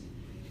at least,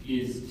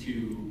 is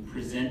to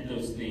present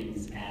those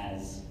things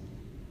as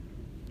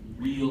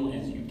real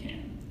as you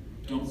can.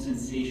 Don't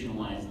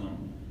sensationalize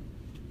them.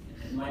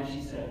 And like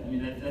she said, I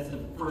mean, that's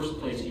the first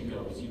place you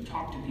go, is you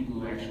talk to people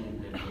who actually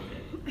live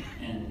with it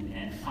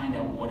and find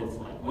out what it's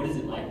like. What is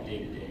it like day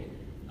to day?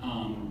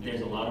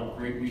 There's a lot of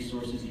great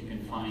resources you can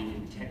find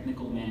in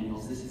technical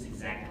manuals. This is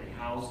exactly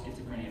how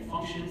schizophrenia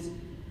functions,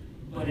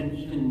 but an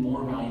even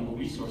more valuable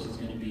resource is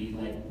going to be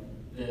like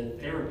the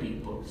therapy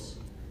books.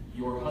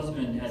 Your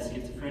husband has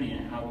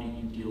schizophrenia. How do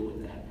you deal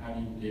with that? How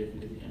do you live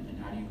with him? And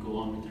how do you go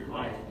on with your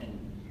life and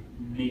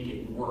make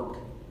it work?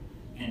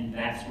 And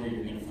that's where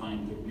you're going to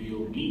find the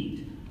real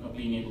meat of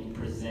being able to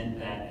present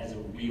that as a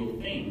real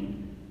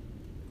thing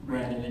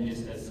rather than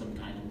just as some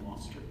kind of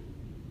monster.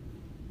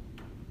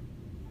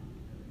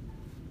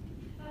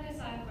 I thought I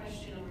saw a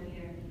question over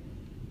here.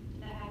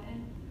 Did that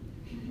happen?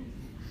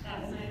 That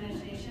was my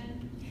imagination?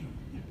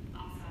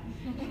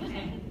 Awesome.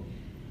 Okay.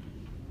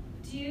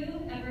 Do you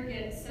ever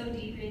get so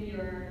deep in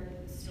your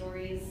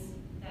stories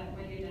that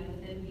when you're done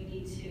with them, you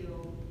need to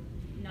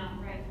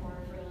not write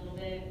horror for a little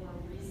bit or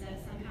reset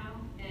somehow?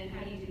 And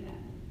how do you do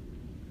that?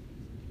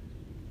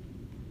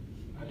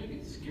 I do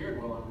get scared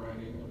while I'm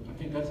writing. I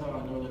think that's how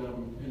I know that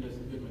I'm into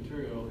some good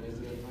material, is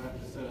that I have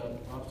to set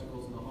up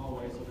obstacles in the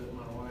hallway so that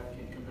my wife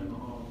can't come in the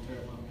hall and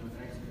terrify me with an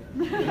accident.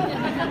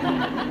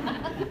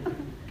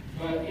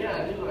 But yeah,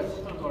 I do, like,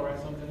 sometimes I'll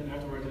write something and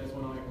afterwards I just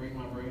want to like wring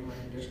my brain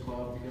like a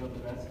dishcloth to get all the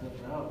bad stuff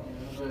out, you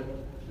know. But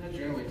that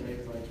generally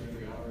takes like 2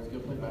 or 3 hours.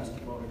 Go play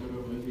basketball or go to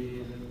a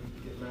movie and then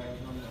get back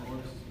on that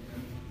horse, you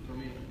know, for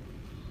me.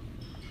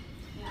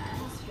 Yeah,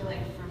 I almost feel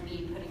like for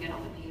me, putting it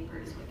on the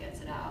paper is what gets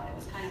it out. It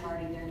was kind of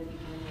already there to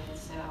begin with,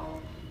 so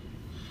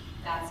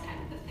that's kind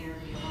of the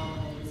therapy of all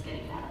of it, is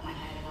getting it out of my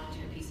head and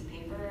onto a piece of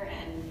paper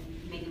and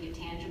making it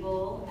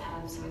tangible,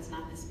 so it's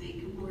not this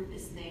big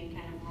amorphous thing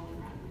kind of rolling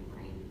around in my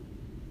brain.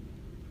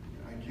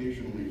 I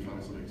occasionally find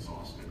myself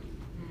exhausted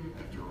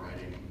after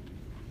writing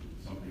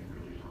something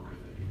really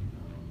horrific.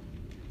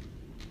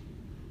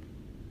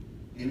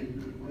 In a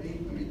good way, I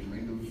mean,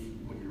 kind of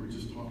what you were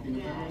just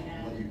talking about.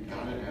 Like, you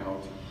got it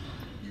out,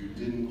 you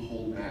didn't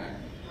hold back,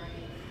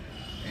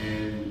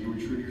 and you were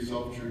true to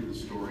yourself, true to the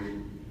story,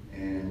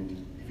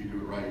 and if you do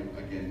it right,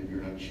 again,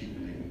 you're not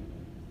cheapening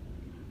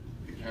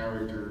the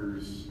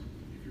characters.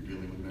 If you're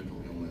dealing with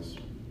mental illness,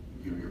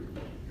 you know, you're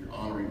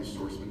honoring the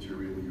source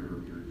material,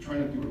 you're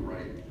trying to do it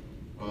right.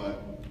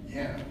 But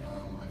yeah, I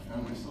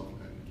found myself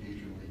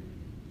occasionally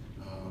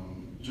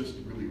just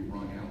really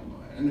wrung out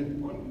by it.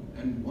 And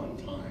one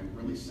time,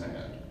 really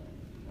sad.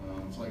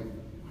 It's like,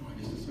 oh, I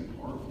just did something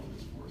horrible to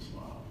this poor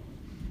slob.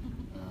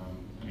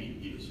 I mean,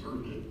 he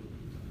deserved it,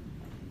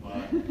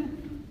 but you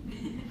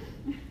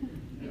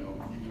know,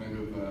 you kind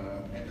of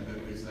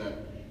it's that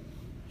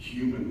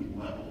human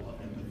level of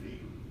empathy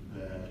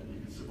that you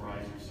can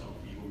surprise yourself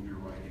even when you're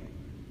writing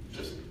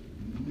just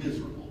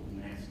miserable,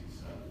 nasty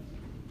stuff.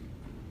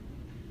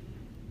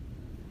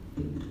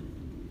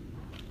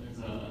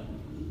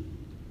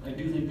 I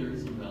do think there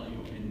is some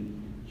value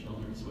in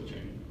genre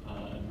switching.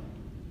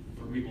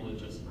 For people that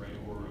just write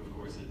horror, of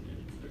course,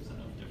 there's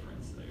enough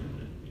difference there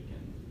that it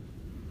can, I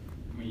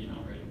mean, you're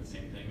not writing the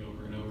same thing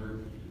over and over.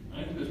 I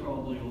think there's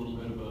probably a little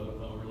bit of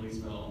a release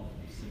valve,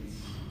 since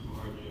you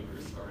hardly ever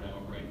start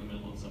out right in the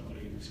middle of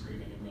somebody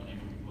screaming and running,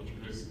 which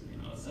there's, you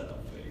know, a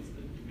setup phase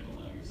that you can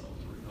allow yourself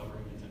to recover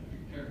and get into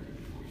your character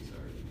before you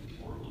start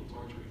horribly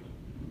torturing them.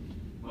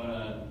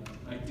 But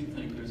I do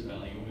think there's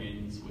value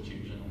in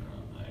switching genre.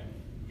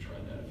 I've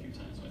tried that a few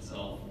times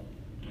myself,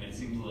 and it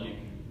seems like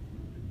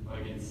if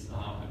I can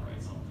stop and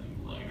write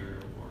something lighter,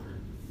 or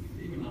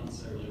even not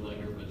necessarily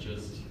lighter, but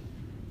just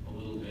a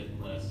little bit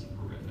less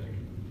horrific,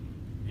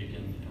 it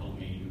can help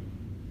me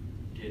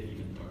get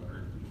even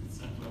darker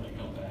stuff when I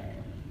come back.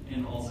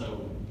 And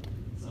also,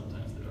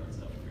 sometimes the dark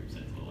stuff creeps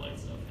into the light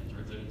stuff and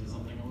turns it into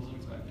something I wasn't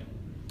expecting.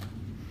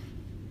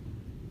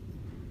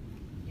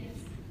 Yes.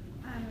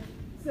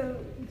 So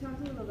you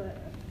talked a little bit,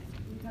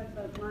 you talked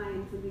about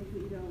lines and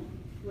things that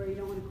where you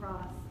don't want to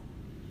cross.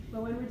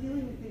 But when we're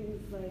dealing with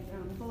things like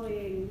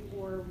bullying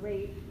or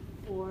rape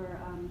or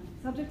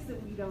subjects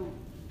that we don't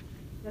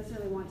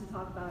necessarily want to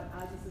talk about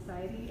as a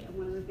society, and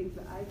one of the things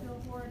that I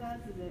feel horror does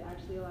is it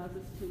actually allows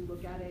us to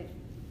look at it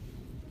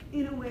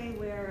in a way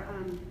where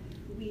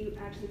we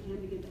actually can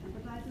begin to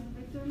empathize with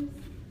the victims.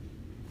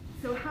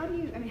 So how do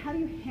you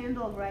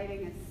handle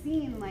writing a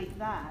scene like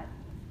that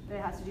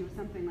has to do with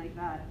something like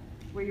that,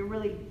 where you're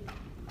really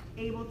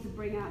able to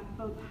bring out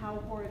both how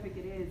horrific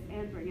it is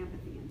and bring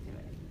empathy into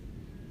it?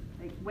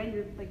 Like when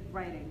you're like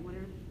writing,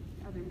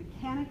 are there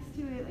mechanics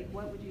to it? Like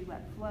what would you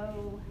let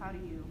flow? How do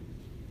you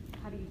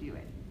do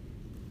it?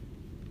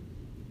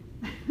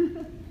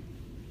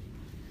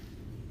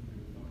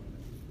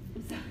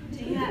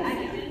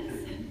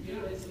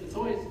 It's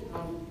always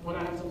when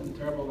I have something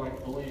terrible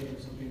like bullying or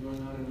something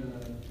going on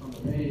on the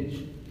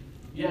page.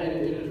 Yeah,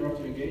 it is rough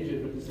to engage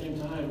it, but at the same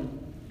time,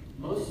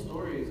 most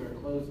stories are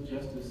closed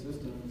justice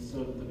systems, so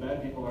that the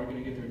bad people are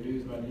going to get their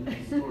dues by the end of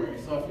the story.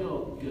 So I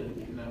feel good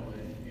in that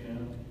way, you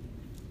know.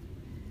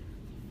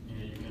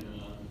 Yeah, you can.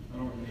 I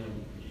don't really have a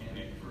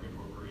mechanic for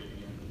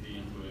incorporating empathy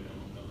into it. I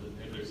don't know that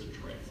if there's a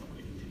trick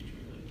somebody can teach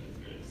me that's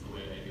good. It's the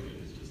way I do it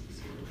is just to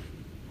sort of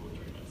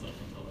portray myself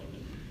until I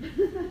can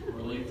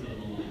relate to them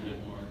a little bit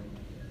more.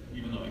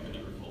 Even though I could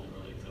never fully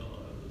relate to a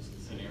lot of those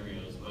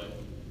scenarios, but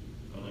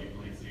like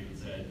Steven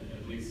said,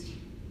 at least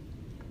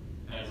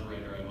as a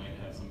writer, I might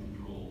have some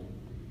control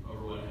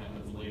over what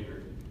happens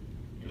later,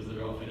 because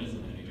there often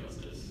isn't any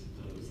justice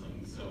to those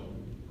things. So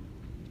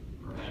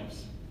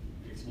perhaps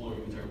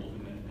exploring the terrible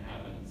thing that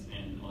happens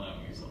and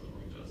allowing yourself to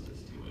bring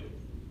justice to it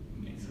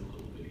makes it a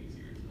little bit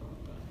easier to talk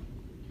about.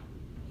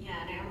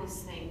 Yeah, and I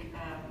almost think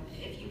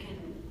if you can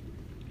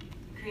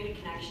create a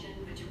connection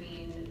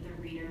between the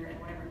reader and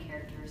whatever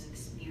character is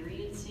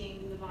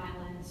experiencing the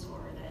violence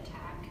or the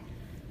attack,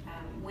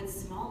 with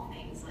small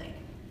things like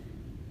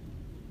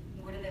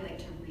what do they like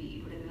to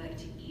read, what do they like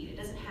to eat. It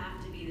doesn't have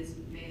to be this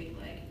big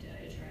like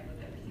diatribe of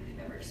everything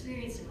they've ever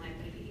experienced in life,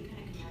 but if you can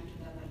kind of connect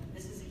with them, like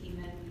this is a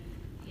human,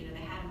 you know,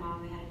 they had a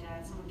mom, they had a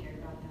dad, someone cared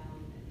about them,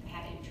 they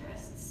had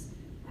interests.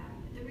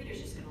 The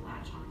reader's just going to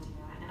latch on to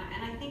that,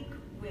 and I think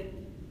with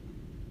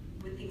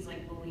things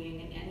like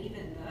bullying and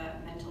even the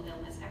mental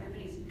illness,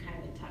 everybody's kind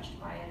of been touched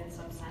by it in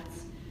some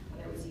sense,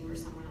 whether it was you or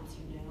someone else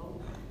you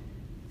know.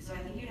 So I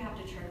think you'd have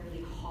to try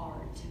really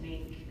hard to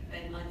make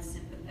an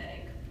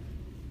unsympathetic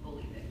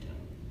bully victim.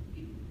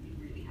 You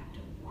really have to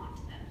want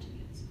them to be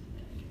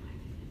unsympathetic, in my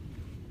opinion.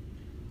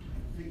 I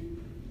think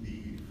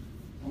the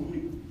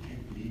only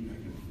technique I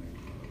can think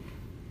of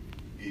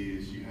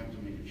is you have to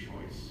make a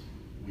choice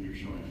when you're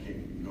showing a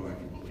thing. You can go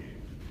after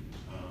bullying.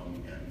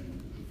 And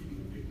from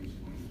the victim's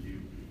point of view,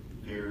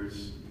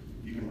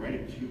 you can write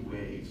it two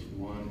ways.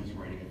 One is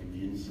writing it from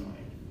the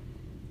inside.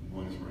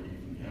 One is writing it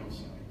from the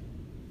outside.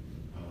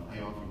 I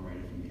often write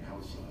it from the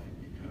outside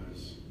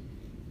because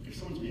if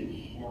someone's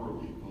being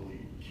horribly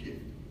bullied,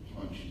 kicked,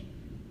 punched,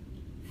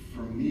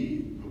 for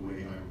me, the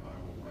way I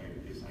will write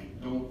it is I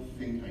don't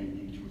think I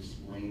need to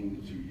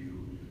explain to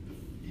you the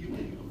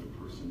feeling of the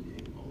person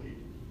being bullied.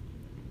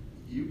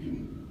 You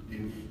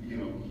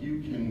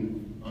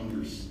can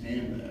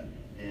understand that.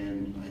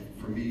 And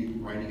for me,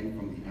 writing it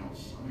from the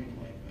outside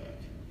like that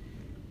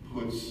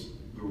puts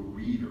the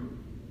reader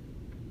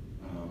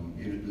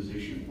in a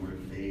position where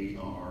they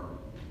are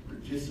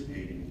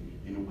participating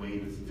in a way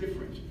that's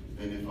different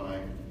than if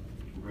I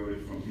wrote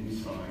it from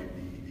inside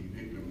the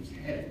victim's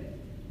head,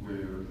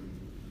 where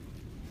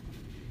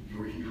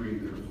you're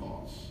hearing their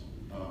thoughts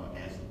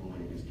as the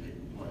bullying is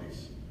taking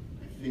place.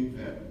 I think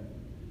that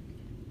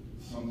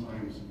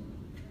sometimes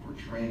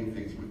portraying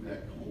things with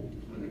that cold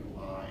clinical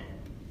eye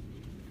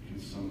can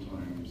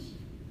sometimes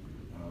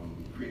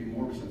create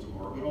more of a sense of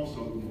horror, but also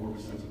more of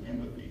a sense of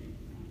empathy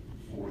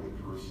for the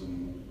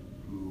person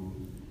who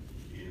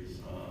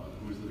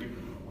is the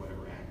victim of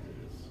whatever act it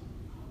is.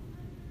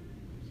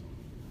 So.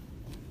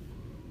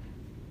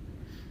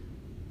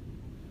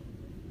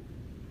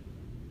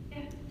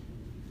 Yeah.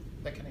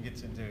 That kind of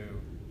gets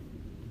into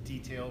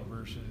detail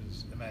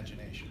versus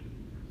imagination.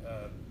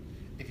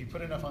 If you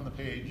put enough on the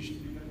page,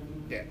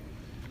 yeah,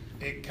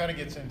 it kind of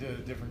gets into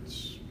the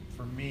difference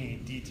for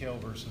me, detail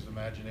versus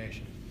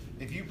imagination.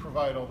 If you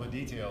provide all the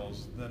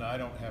details, then I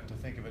don't have to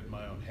think of it in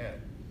my own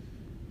head.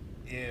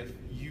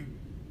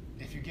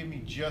 If you give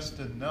me just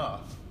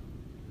enough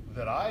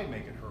that I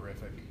make it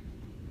horrific,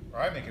 or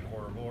I make it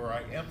horrible, or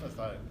I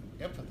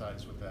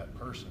empathize with that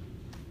person,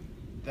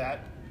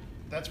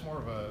 that's more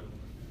of a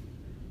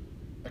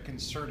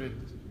concerted,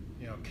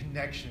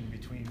 connection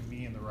between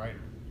me and the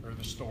writer or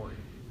the story.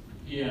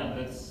 Yeah,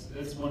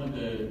 that's one of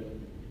the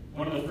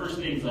first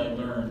things I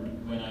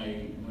learned when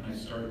I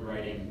started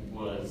writing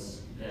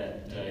was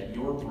that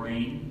your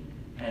brain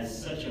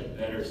has such a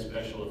better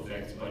special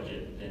effects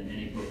budget than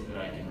any book that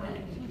I can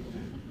write.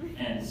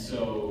 And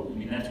so,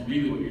 that's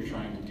really what you're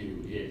trying to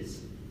do,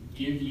 is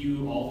give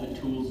you all the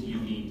tools you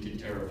need to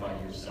terrify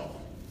yourself.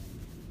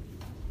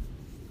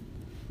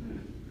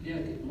 Yeah,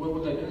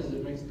 what that does is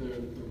it makes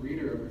the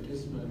reader a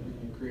participant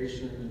in the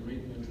creation and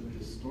maintenance of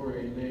this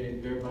story, and they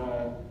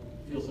thereby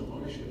feel some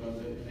ownership of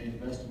it, and they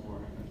invest more,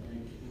 I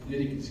think.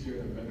 Then you can secure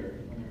them better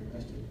when they're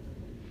invested.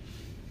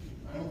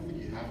 I don't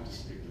think you have to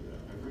stick to that.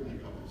 I've written a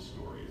couple of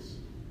stories.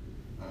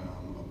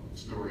 A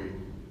story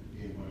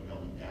in one of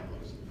Ellen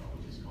Dabler's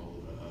anthologies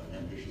called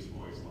Ambitious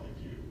Boys Like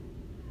You,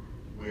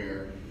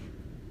 where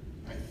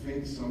I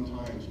think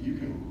sometimes you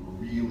can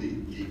really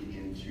dig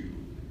into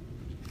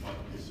what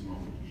this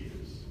moment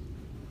is,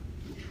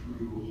 the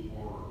true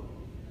horror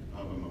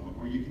of a moment,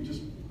 where you can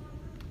just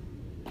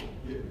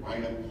get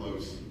right up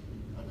close,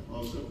 a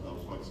close-up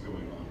of what's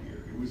going on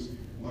here. It was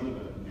one of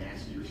the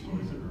nastier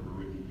stories I've ever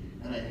written,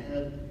 and I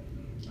had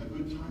a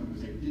good time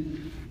because I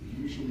didn't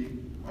usually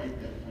write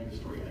that kind of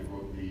story. I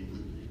wrote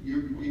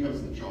we have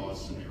the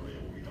Jaws scenario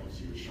where we don't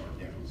see the shark,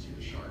 we don't see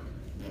the shark,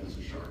 then there's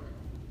a shark.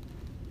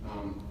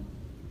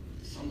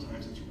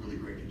 Sometimes it's really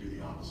great to do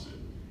the opposite.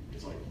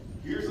 It's like,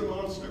 here's a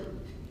monster.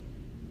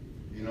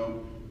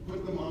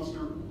 Put the monster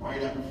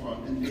right out in front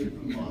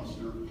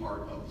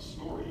the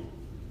story,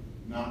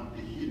 not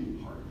the hidden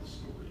part of the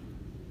story.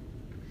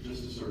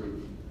 Just to sort of,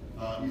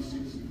 you see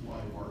this in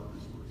Clive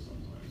Barker's work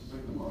sometimes. It's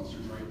like the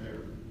monster's right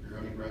there. You're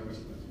having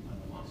breakfast, that's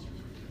the monster's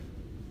right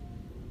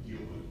there.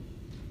 Deal with it.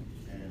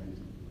 And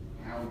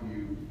how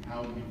you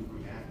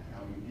react,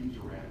 how you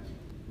interact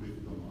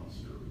with the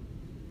monster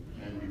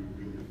can be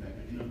really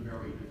effective in a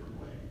very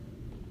different way.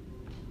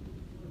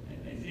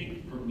 I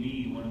think for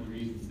me, one of the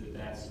reasons that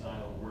that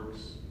style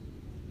works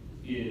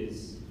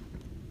is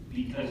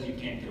because you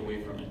can't get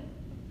away from it.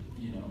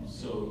 You know,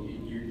 so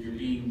you're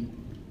being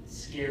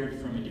scared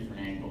from a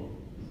different angle.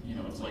 You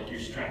know, it's like you're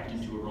strapped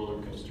into a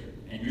roller coaster,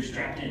 and you're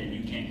strapped in and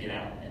you can't get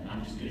out. And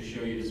I'm just going to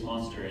show you this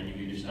monster, and you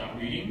either stop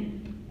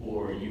reading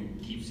or you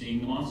keep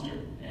seeing the monster.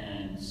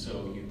 And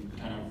so you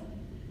kind of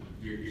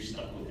you're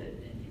stuck with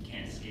it, and you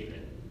can't escape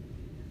it.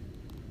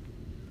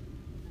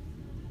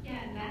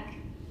 Yeah, and Mac?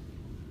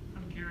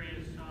 I'm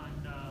curious on,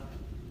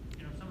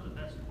 some of the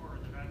best horror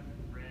that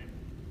I've read,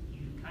 you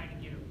kind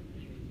of get a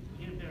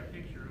better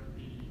picture of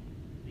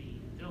the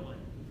villain,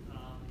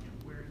 and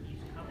where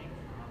he's coming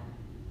from.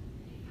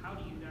 How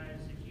do you guys,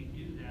 if you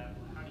do that,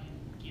 how do you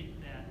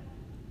get that,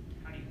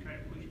 how do you try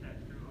to push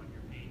that through on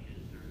your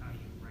pages, or how do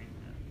you write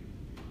that?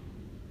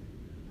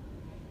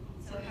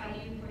 So how do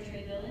you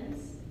portray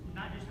villains?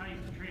 Not just how you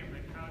portray them,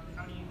 but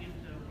how do you get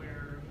to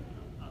where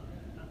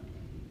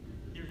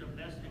there's a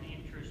vested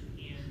interest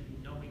in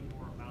knowing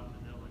more about the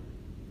villain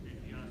than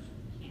just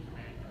he's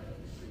bad?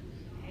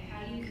 Okay,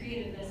 how do you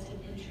create a vested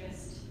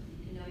interest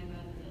in knowing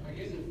about the villain? I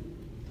guess if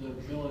the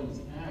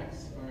villain's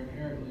acts are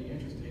inherently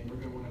interesting,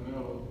 we're going to want to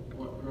know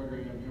what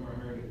program him or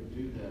her to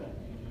do that.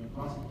 You know,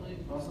 possibly.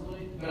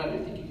 But I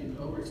do think you can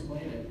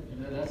over-explain it,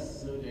 and that's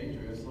so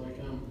dangerous. Like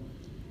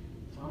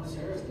Thomas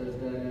Harris does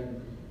that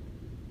in,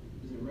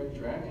 is it Red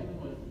Dragon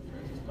with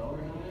Francis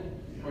Dollarhide?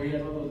 Where he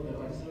has all those,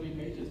 like, so many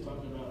pages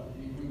talking about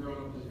him growing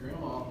up with his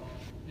grandma,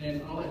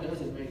 and all it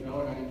does is make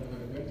Dollarhide into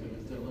a victim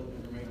instead of letting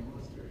him remain a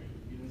monster.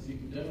 You know, so you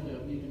can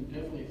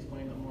definitely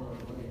explain it more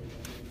of a way.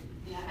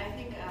 Yeah, I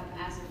think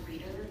as a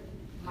reader,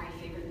 my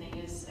favorite thing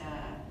is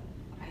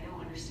I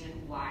don't understand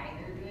why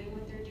they're doing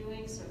what they're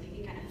doing. So if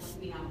you can kind of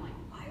hook me on, like,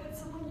 why would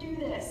someone do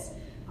this?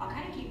 I'll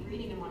kind of keep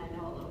reading and want to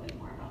know a little bit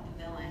more about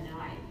the villain. Now,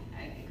 I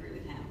agree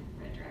with him.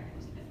 Red Dragon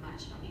was a bit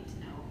much. I don't need to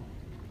know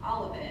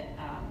all of it.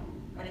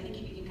 But I think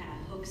if you can kind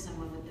of hook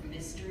someone with the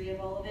mystery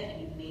of all of it,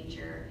 and you've made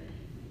your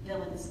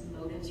villain's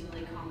motives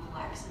really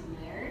complex and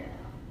layered,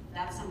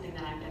 that's something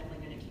that I'm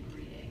definitely going to keep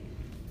reading.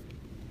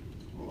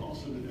 Well, it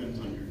also depends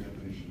on your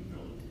definition of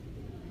villain.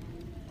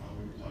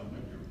 We were talking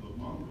about your book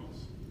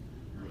mongrels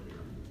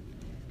earlier.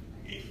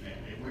 A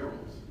family of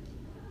werewolves.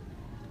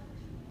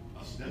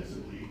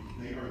 Ostensibly,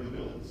 they are the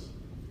villains.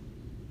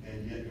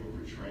 And yet you're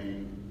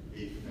portraying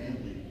a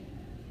family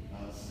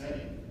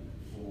setting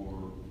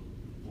for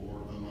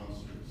the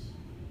monsters.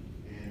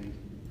 And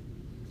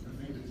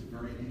I think it's a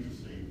very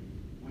interesting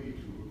way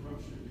to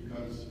approach it,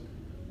 because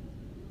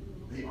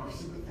they are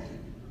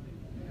sympathetic.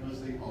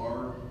 Because they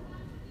are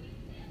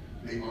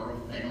a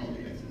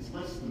family. It's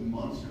less the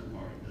monster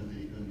part than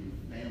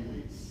the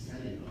family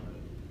setting of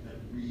it that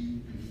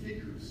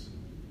reconfigures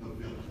the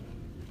villain.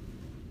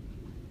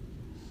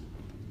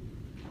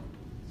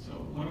 So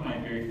one of my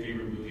very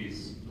favorite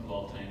movies of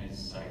all time is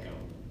Psycho.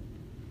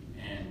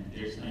 And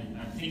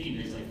I'm thinking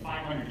there's like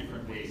 500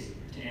 different ways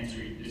to answer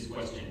this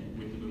question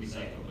with the movie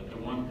Psycho, but the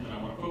one that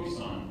I want to focus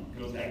on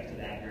goes back to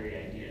that very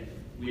idea,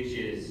 which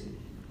is,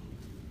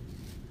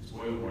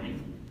 spoiler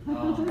warning,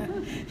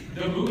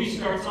 the movie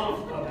starts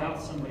off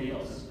about somebody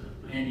else,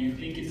 and you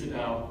think it's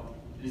about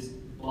this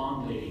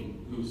blonde lady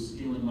who's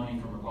stealing money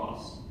from her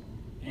boss,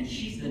 and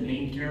she's the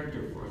main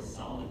character for a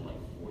solid like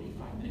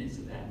 45 minutes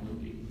of that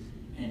movie,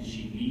 and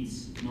she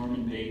meets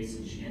Norman Bates,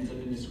 and she ends up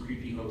in this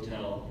creepy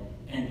hotel,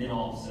 and then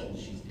all of a sudden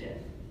she's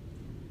dead.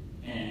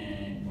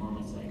 And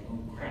Norman's like, oh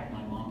crap,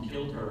 my mom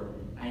killed her,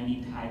 I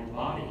need to hide the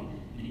body.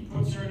 And he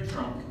puts her in a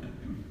trunk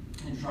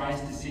and tries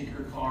to sink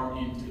her car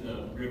into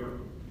the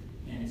river.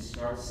 And it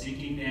starts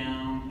sinking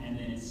down, and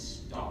then it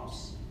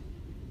stops.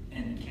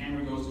 And the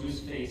camera goes to his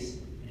face,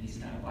 and he's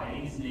kind of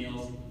biting his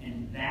nails,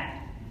 and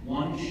that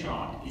one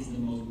shot is the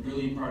most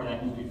brilliant part of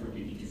that movie for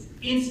me, because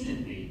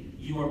instantly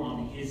you are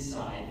on his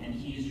side, and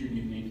he is your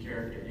new main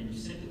character, and you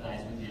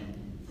sympathize with him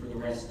for the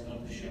rest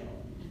of the show.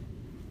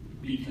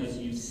 Because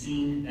you've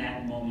seen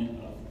that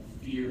moment of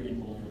fear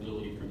and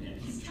vulnerability from him.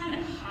 He's trying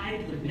to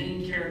hide the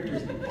main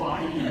character's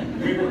body in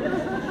the river.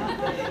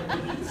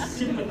 You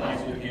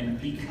sympathize with him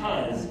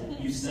because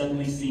you've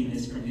suddenly seen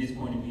this from his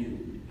point of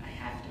view. I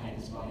have to hide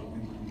this body or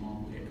my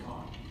mom will get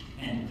caught.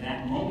 And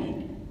that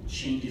moment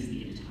changes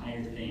the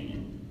entire thing.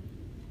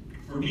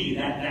 And for me,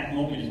 that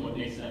moment is what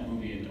makes that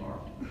movie into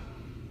art.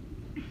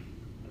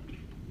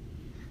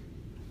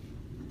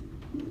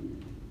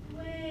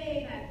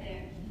 Way back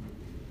there.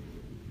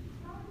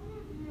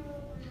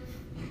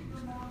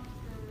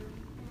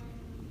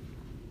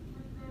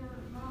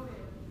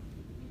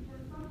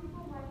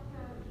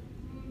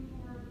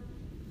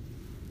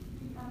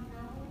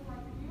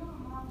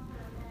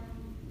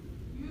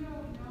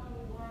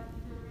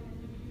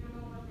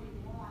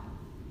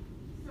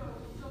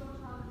 So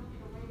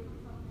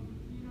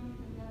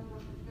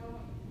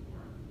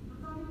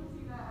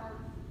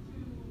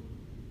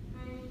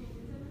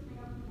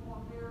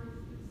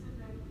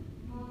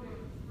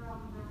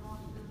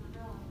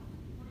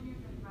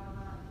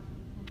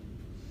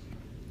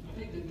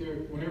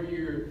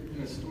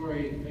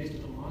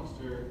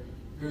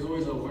there's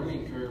always a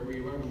learning curve where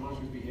you learn the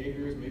monster's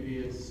behaviors, maybe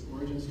its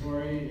origin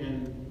story,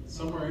 and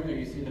somewhere in there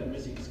you see that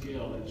missing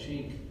scale, that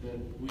chink that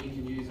we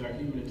can use our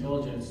human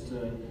intelligence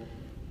to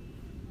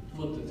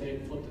flip the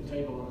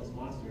table on this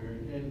monster.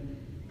 And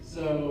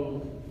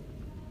so,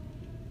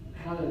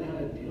 how to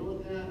deal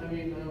with that? I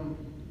mean,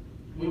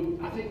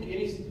 I think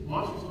any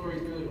monster story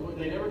is really,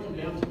 they never come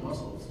down to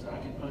muscles. I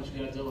can punch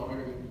Godzilla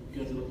harder than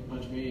Godzilla can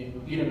punch me.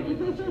 You don't really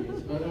punch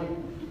me,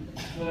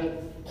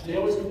 but they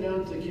always come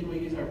down to, can we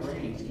use our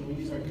brains? Can we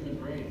use our human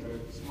brains, our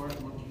smart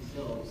monkey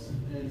selves?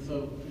 And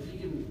so if you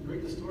can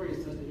break the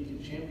stories such that you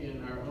can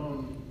champion our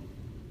own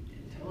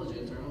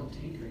intelligence, our own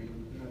tinkering,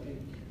 then I think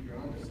you're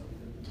onto something.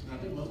 And I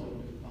think most of them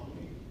would follow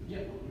me. Yeah.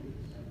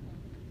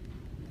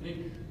 I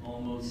think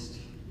almost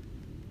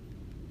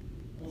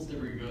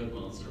every good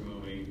monster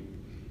movie,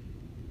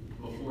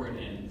 before it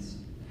ends,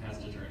 has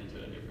to turn into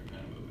a different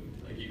kind of movie.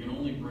 Like, you can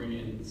only bring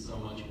in so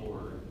much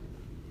horror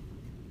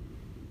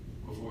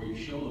before you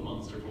show the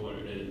monster for what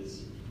it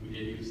is. We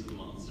get used to the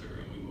monster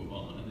and we move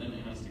on, and then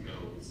it has to go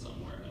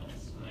somewhere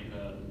else. I think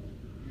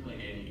like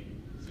Annie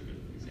is a good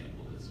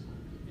example of this.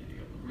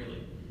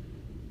 Really,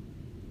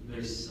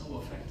 they're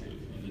so effective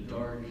in the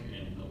dark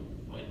and the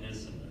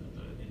wetness and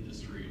the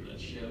industry of that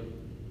ship.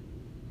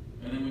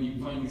 And then when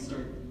you finally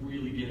start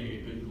really getting a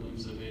good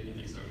glimpse of it and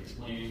they start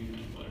explaining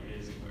kind of what it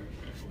is and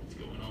what's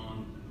going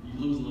on, you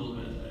lose a little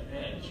bit of that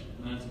edge.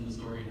 And that's when the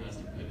story has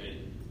to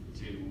pivot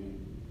to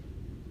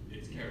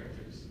its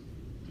characters,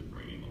 to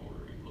bringing the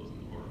horror and closing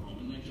the horror home.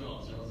 And like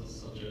Jaws is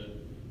such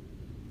a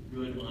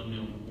good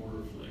unknown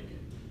horror flick.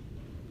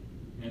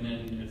 And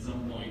then at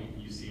some point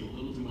you see a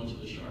little too much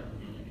of the shark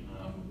and you're like,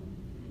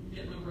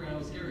 can't remember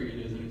how scary it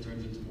is, and it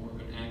turns into more of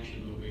an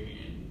action movie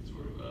and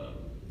sort of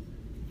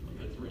like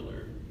a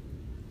thriller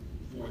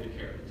for the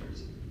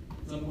characters.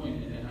 At some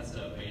point, it has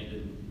to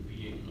abandon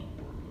being a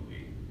horror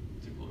movie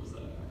to close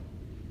that out.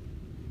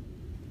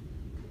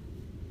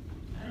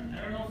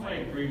 I don't know if I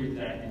agree with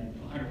that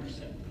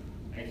 100%.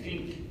 I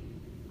think,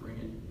 bring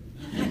it.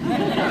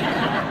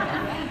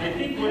 I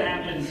think what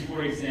happens,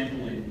 for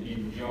example,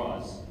 in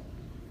Jaws,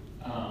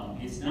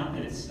 it's not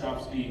that it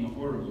stops being a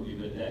horror movie,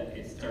 but that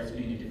it starts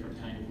being a different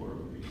kind of horror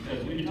movie.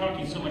 Because we've been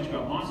talking so much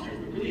about monsters,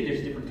 but really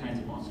there's different kinds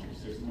of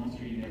monsters. There's the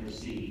monster you never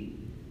see.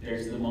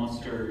 There's the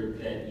monster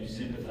that you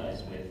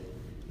sympathize with.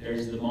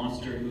 There's the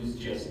monster who's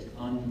just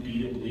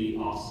unbeatably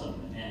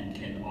awesome and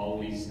can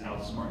always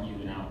outsmart you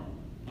and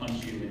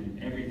out-punch you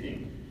and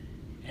everything.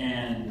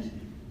 And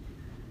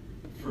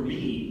for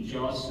me,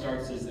 Jaws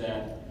starts as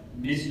that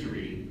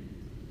mystery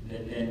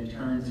that then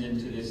turns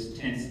into this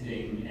tense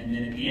thing, and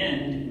then at the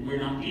end, we're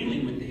not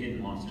dealing with the hidden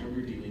monster,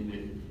 we're dealing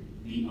with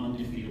the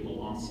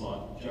undefeatable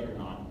onslaught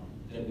juggernaut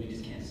that we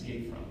just can't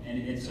escape from.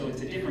 And so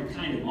it's a different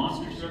kind of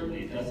monster,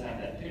 certainly, it does have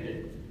that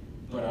pivot,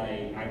 but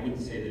I wouldn't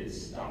say that it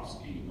stops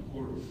being a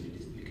horror movie, it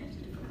just becomes a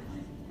different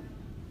kind of horror.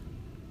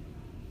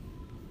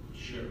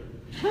 Sure.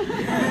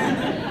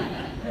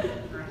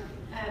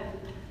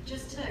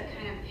 Just to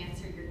kind of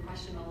answer your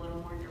question a little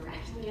more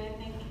directly, I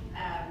think,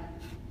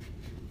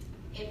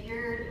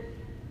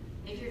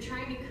 if you're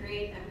trying to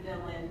create a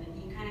villain,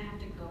 you kind of have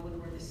to go with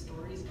where the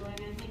story's going,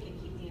 I think, and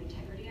keep the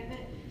integrity of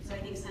it. So I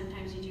think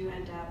sometimes you do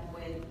end up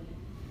with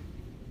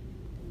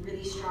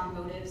really strong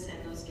motives, and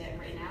those get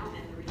right now,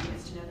 and the reader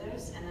gets to know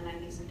those. And then I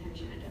think sometimes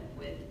you end up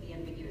with the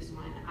ambiguous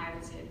one. I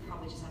would say it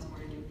probably just has more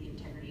to do with the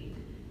integrity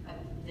of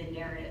the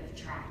narrative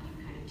track you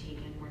kind of take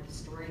in where the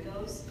story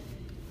goes.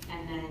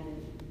 And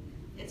then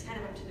it's kind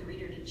of up to the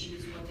reader to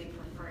choose what they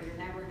prefer. You're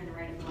never going to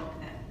write a book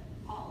that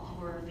all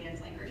horror fans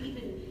like, or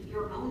even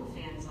your own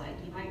fans like.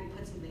 You might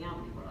put something out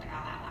and people are like,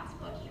 oh, that last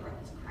book, you wrote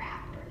this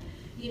crap, or,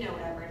 you know,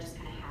 whatever. It just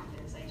kind of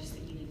happens. I just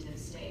think you need to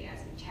stay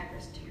as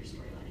integrous to your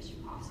storyline as you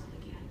possibly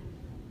can.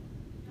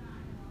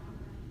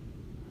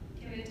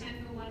 Okay, we have time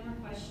for one more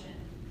question.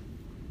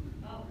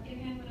 Oh, your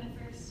hand went up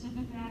first.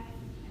 Back.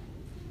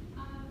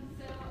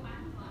 So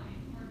I'm blind,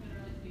 more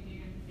generally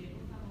speaking, and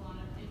disabled have a lot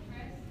of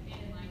interest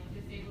in like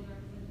disabled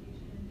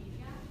representation in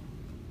media.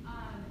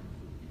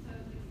 So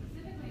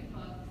specifically in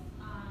books,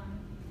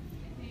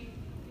 I think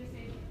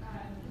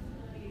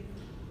disabilities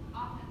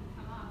often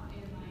come up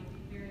in like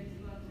various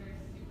books or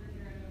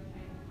superhero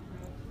type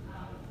tropes,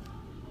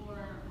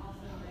 or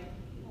also like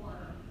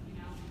horror, you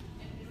know.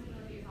 And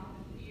disability is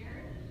often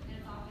feared, and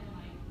it's often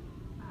like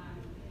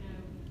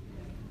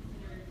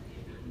considered,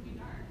 it can be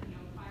dark, you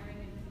know, firing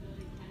a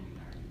disability can be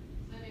dark,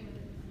 living with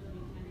a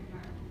disability can be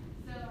dark.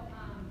 So,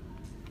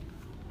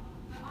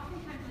 but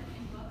oftentimes like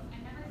in books, I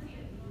never see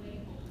it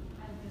labeled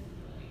as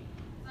disability.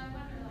 So I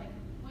wonder, like,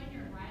 when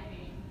you're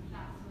writing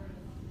that sort of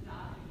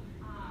stuff,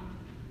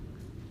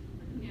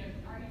 you know,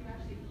 are you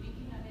actually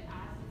thinking of it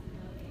as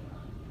disability?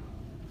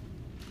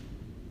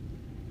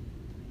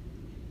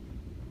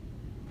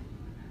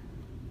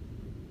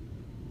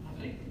 I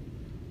think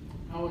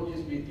I would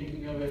just be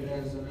thinking of it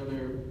as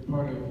another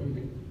part of who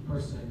the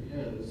person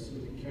is, who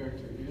the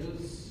character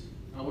is.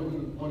 I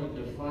wouldn't want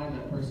to define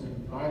that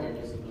person by their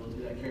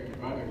disability, that character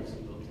by their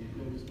disability.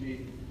 It would just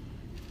be,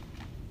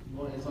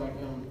 well, it's like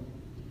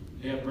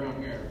they have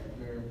brown hair.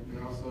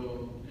 They're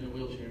also in a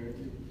wheelchair.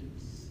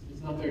 It's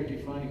it's not their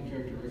defining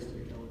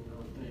characteristic, I would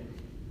think.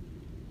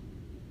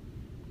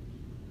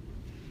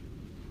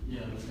 Yeah,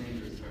 that's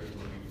dangerous territory.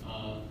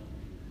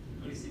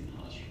 Anybody seen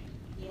Hush?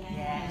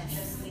 Yeah,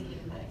 just thinking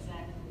about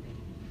exactly.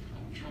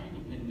 I'm trying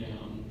to pin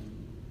down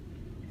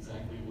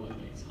exactly what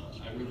makes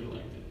Hush. I really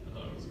liked it. I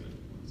thought it was good.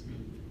 It was a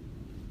good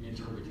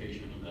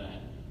interpretation of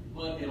that.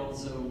 But it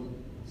also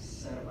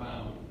set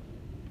about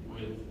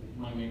with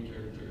my main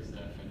character is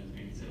deaf and is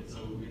being disabled.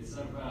 So it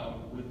set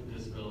about with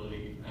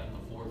disability at the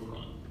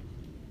forefront.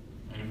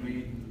 And it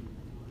made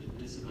the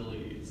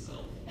disability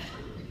itself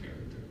sort of a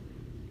character.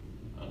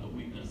 The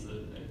weakness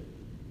that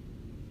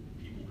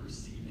people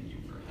perceive in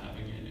you for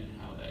having it and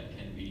how that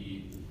can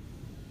be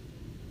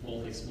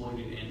both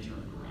exploited and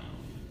turned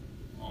around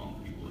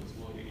on people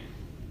exploiting it.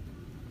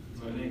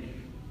 So I think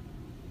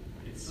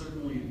it's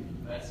certainly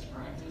best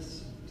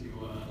practice to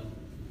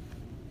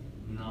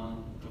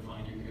not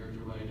define your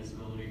character by a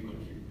disability, but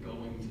if you're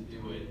going to do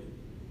it,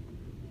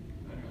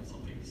 you better have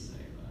something to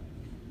say about it.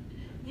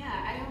 Yeah,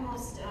 I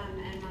almost,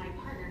 and my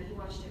partner, he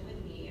watched it with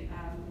me,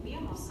 we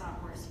almost saw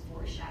it more as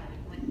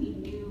foreshadowing. Like we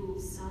knew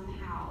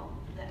somehow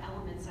the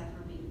elements of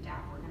her being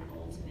deaf were going to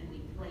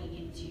ultimately play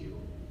into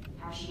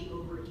how she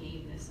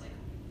overcame this like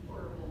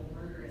horrible,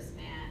 murderous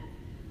man.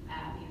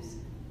 He was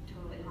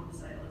totally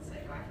homicidal and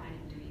psycho. I find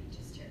him to be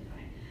just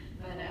terrifying.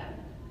 But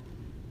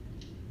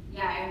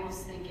yeah, I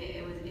almost think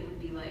it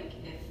would be like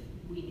if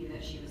we knew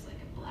that she was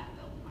like a black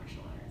belt in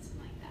martial arts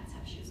and like that's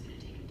how she was going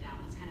to take him down.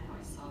 That's kind of how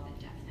I saw the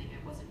deaf thing. I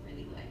wasn't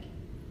really like,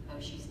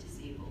 oh, she's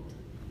disabled.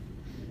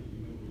 You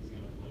knew it was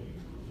going to play.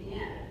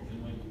 Yeah.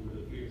 And like where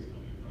the fear is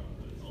coming from,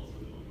 but it's also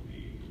going to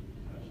be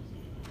how she's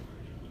going to go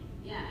for it.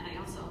 Yeah, and I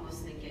also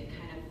almost think it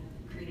kind of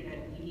created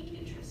a unique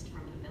interest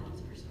from the villain's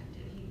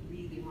perspective. He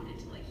really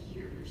wanted to like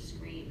hear her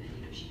scream, and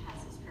you know she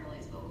has this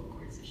paralyzed vocal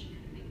cords, so she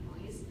couldn't make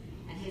noise.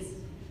 And his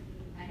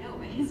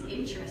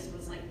interest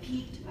was like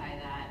piqued by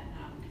that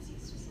because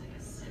he's just like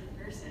a sick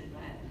person.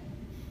 But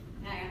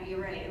yeah,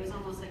 you're right. It was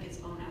almost like its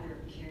own other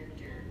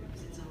character, it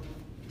was its own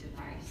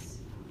device.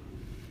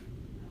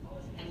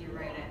 And you're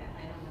right. I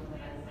don't know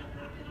that I would ever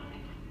have been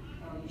like,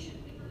 oh, you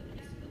shouldn't label it a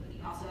disability.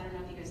 Also, I don't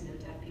know if you guys know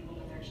deaf people,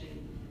 but they're actually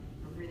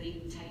a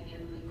really tight-knit,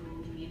 really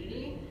cool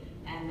community,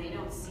 and they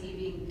don't see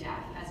being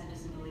deaf as a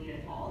disability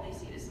at all. They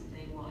see it as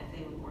something. Well, if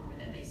they were born with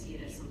it, they see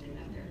it as something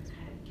that they're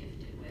kind of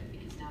gifted with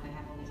because now they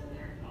have all these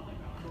other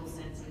cool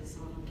senses.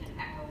 Some of them can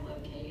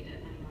echolocate,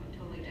 and I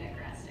totally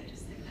digressed. I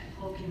just think that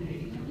whole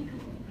community is really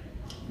cool.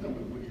 No,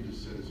 but what you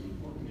just said is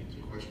important to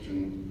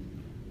question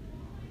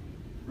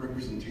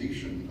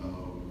representation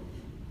of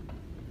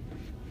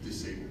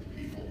disabled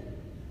people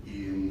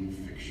in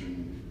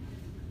fiction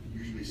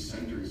usually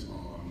centers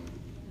on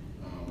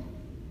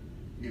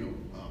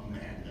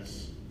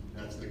madness.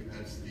 That's the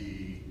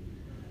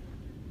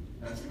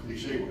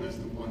cliche one. That's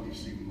the one you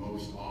see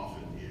most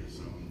often is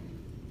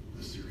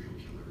the serial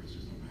killer is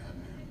just a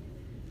madman.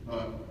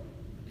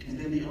 And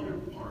then the other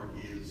part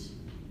is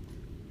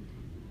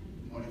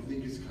what I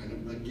think is kind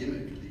of the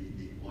gimmick,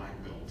 the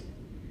black belt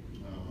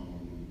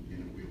in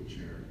a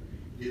wheelchair.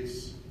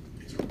 It's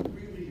a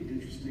really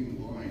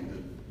interesting line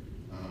that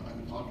I've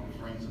been talking to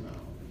friends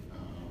about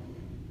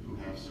who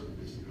have certain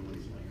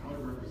disabilities, like how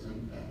to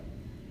represent that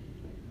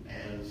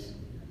as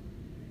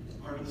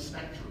part of the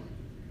spectrum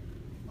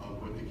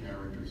of what the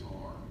characters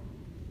are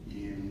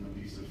in a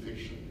piece of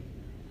fiction.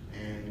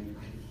 And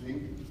I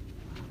think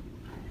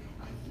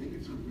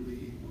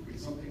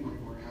it's something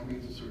we're having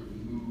to sort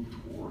of move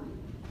toward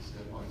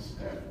step by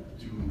step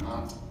to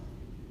not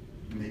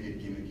make it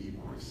gimmicky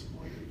or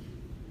exploitive.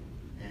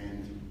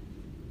 And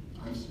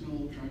I'm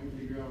still trying to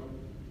figure out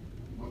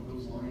what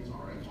those lines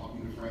are. I'm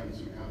talking to friends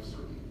who have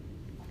certain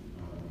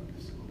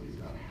disabilities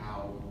about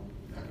how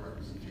that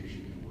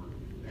representation can work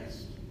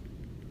best.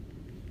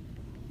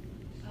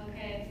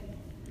 Okay,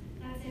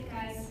 that's it,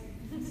 guys.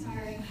 I'm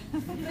sorry.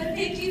 But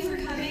thank you for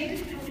coming.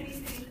 Hope you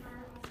stay for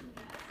our awesome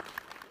guests.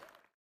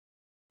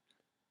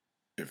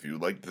 If you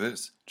liked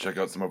this, check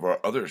out some of our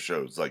other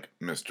shows like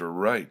Mr.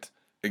 Right,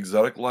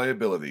 Exotic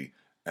Liability,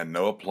 and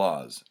No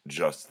Applause,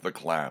 Just the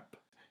Clap.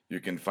 You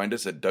can find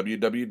us at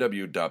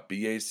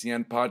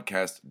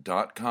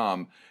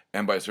www.bacnpodcast.com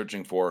and by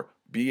searching for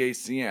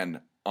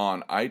BACN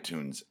on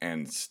iTunes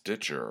and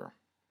Stitcher.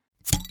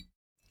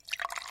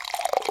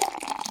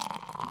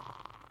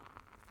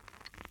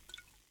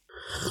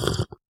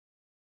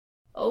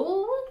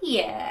 Oh,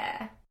 yeah.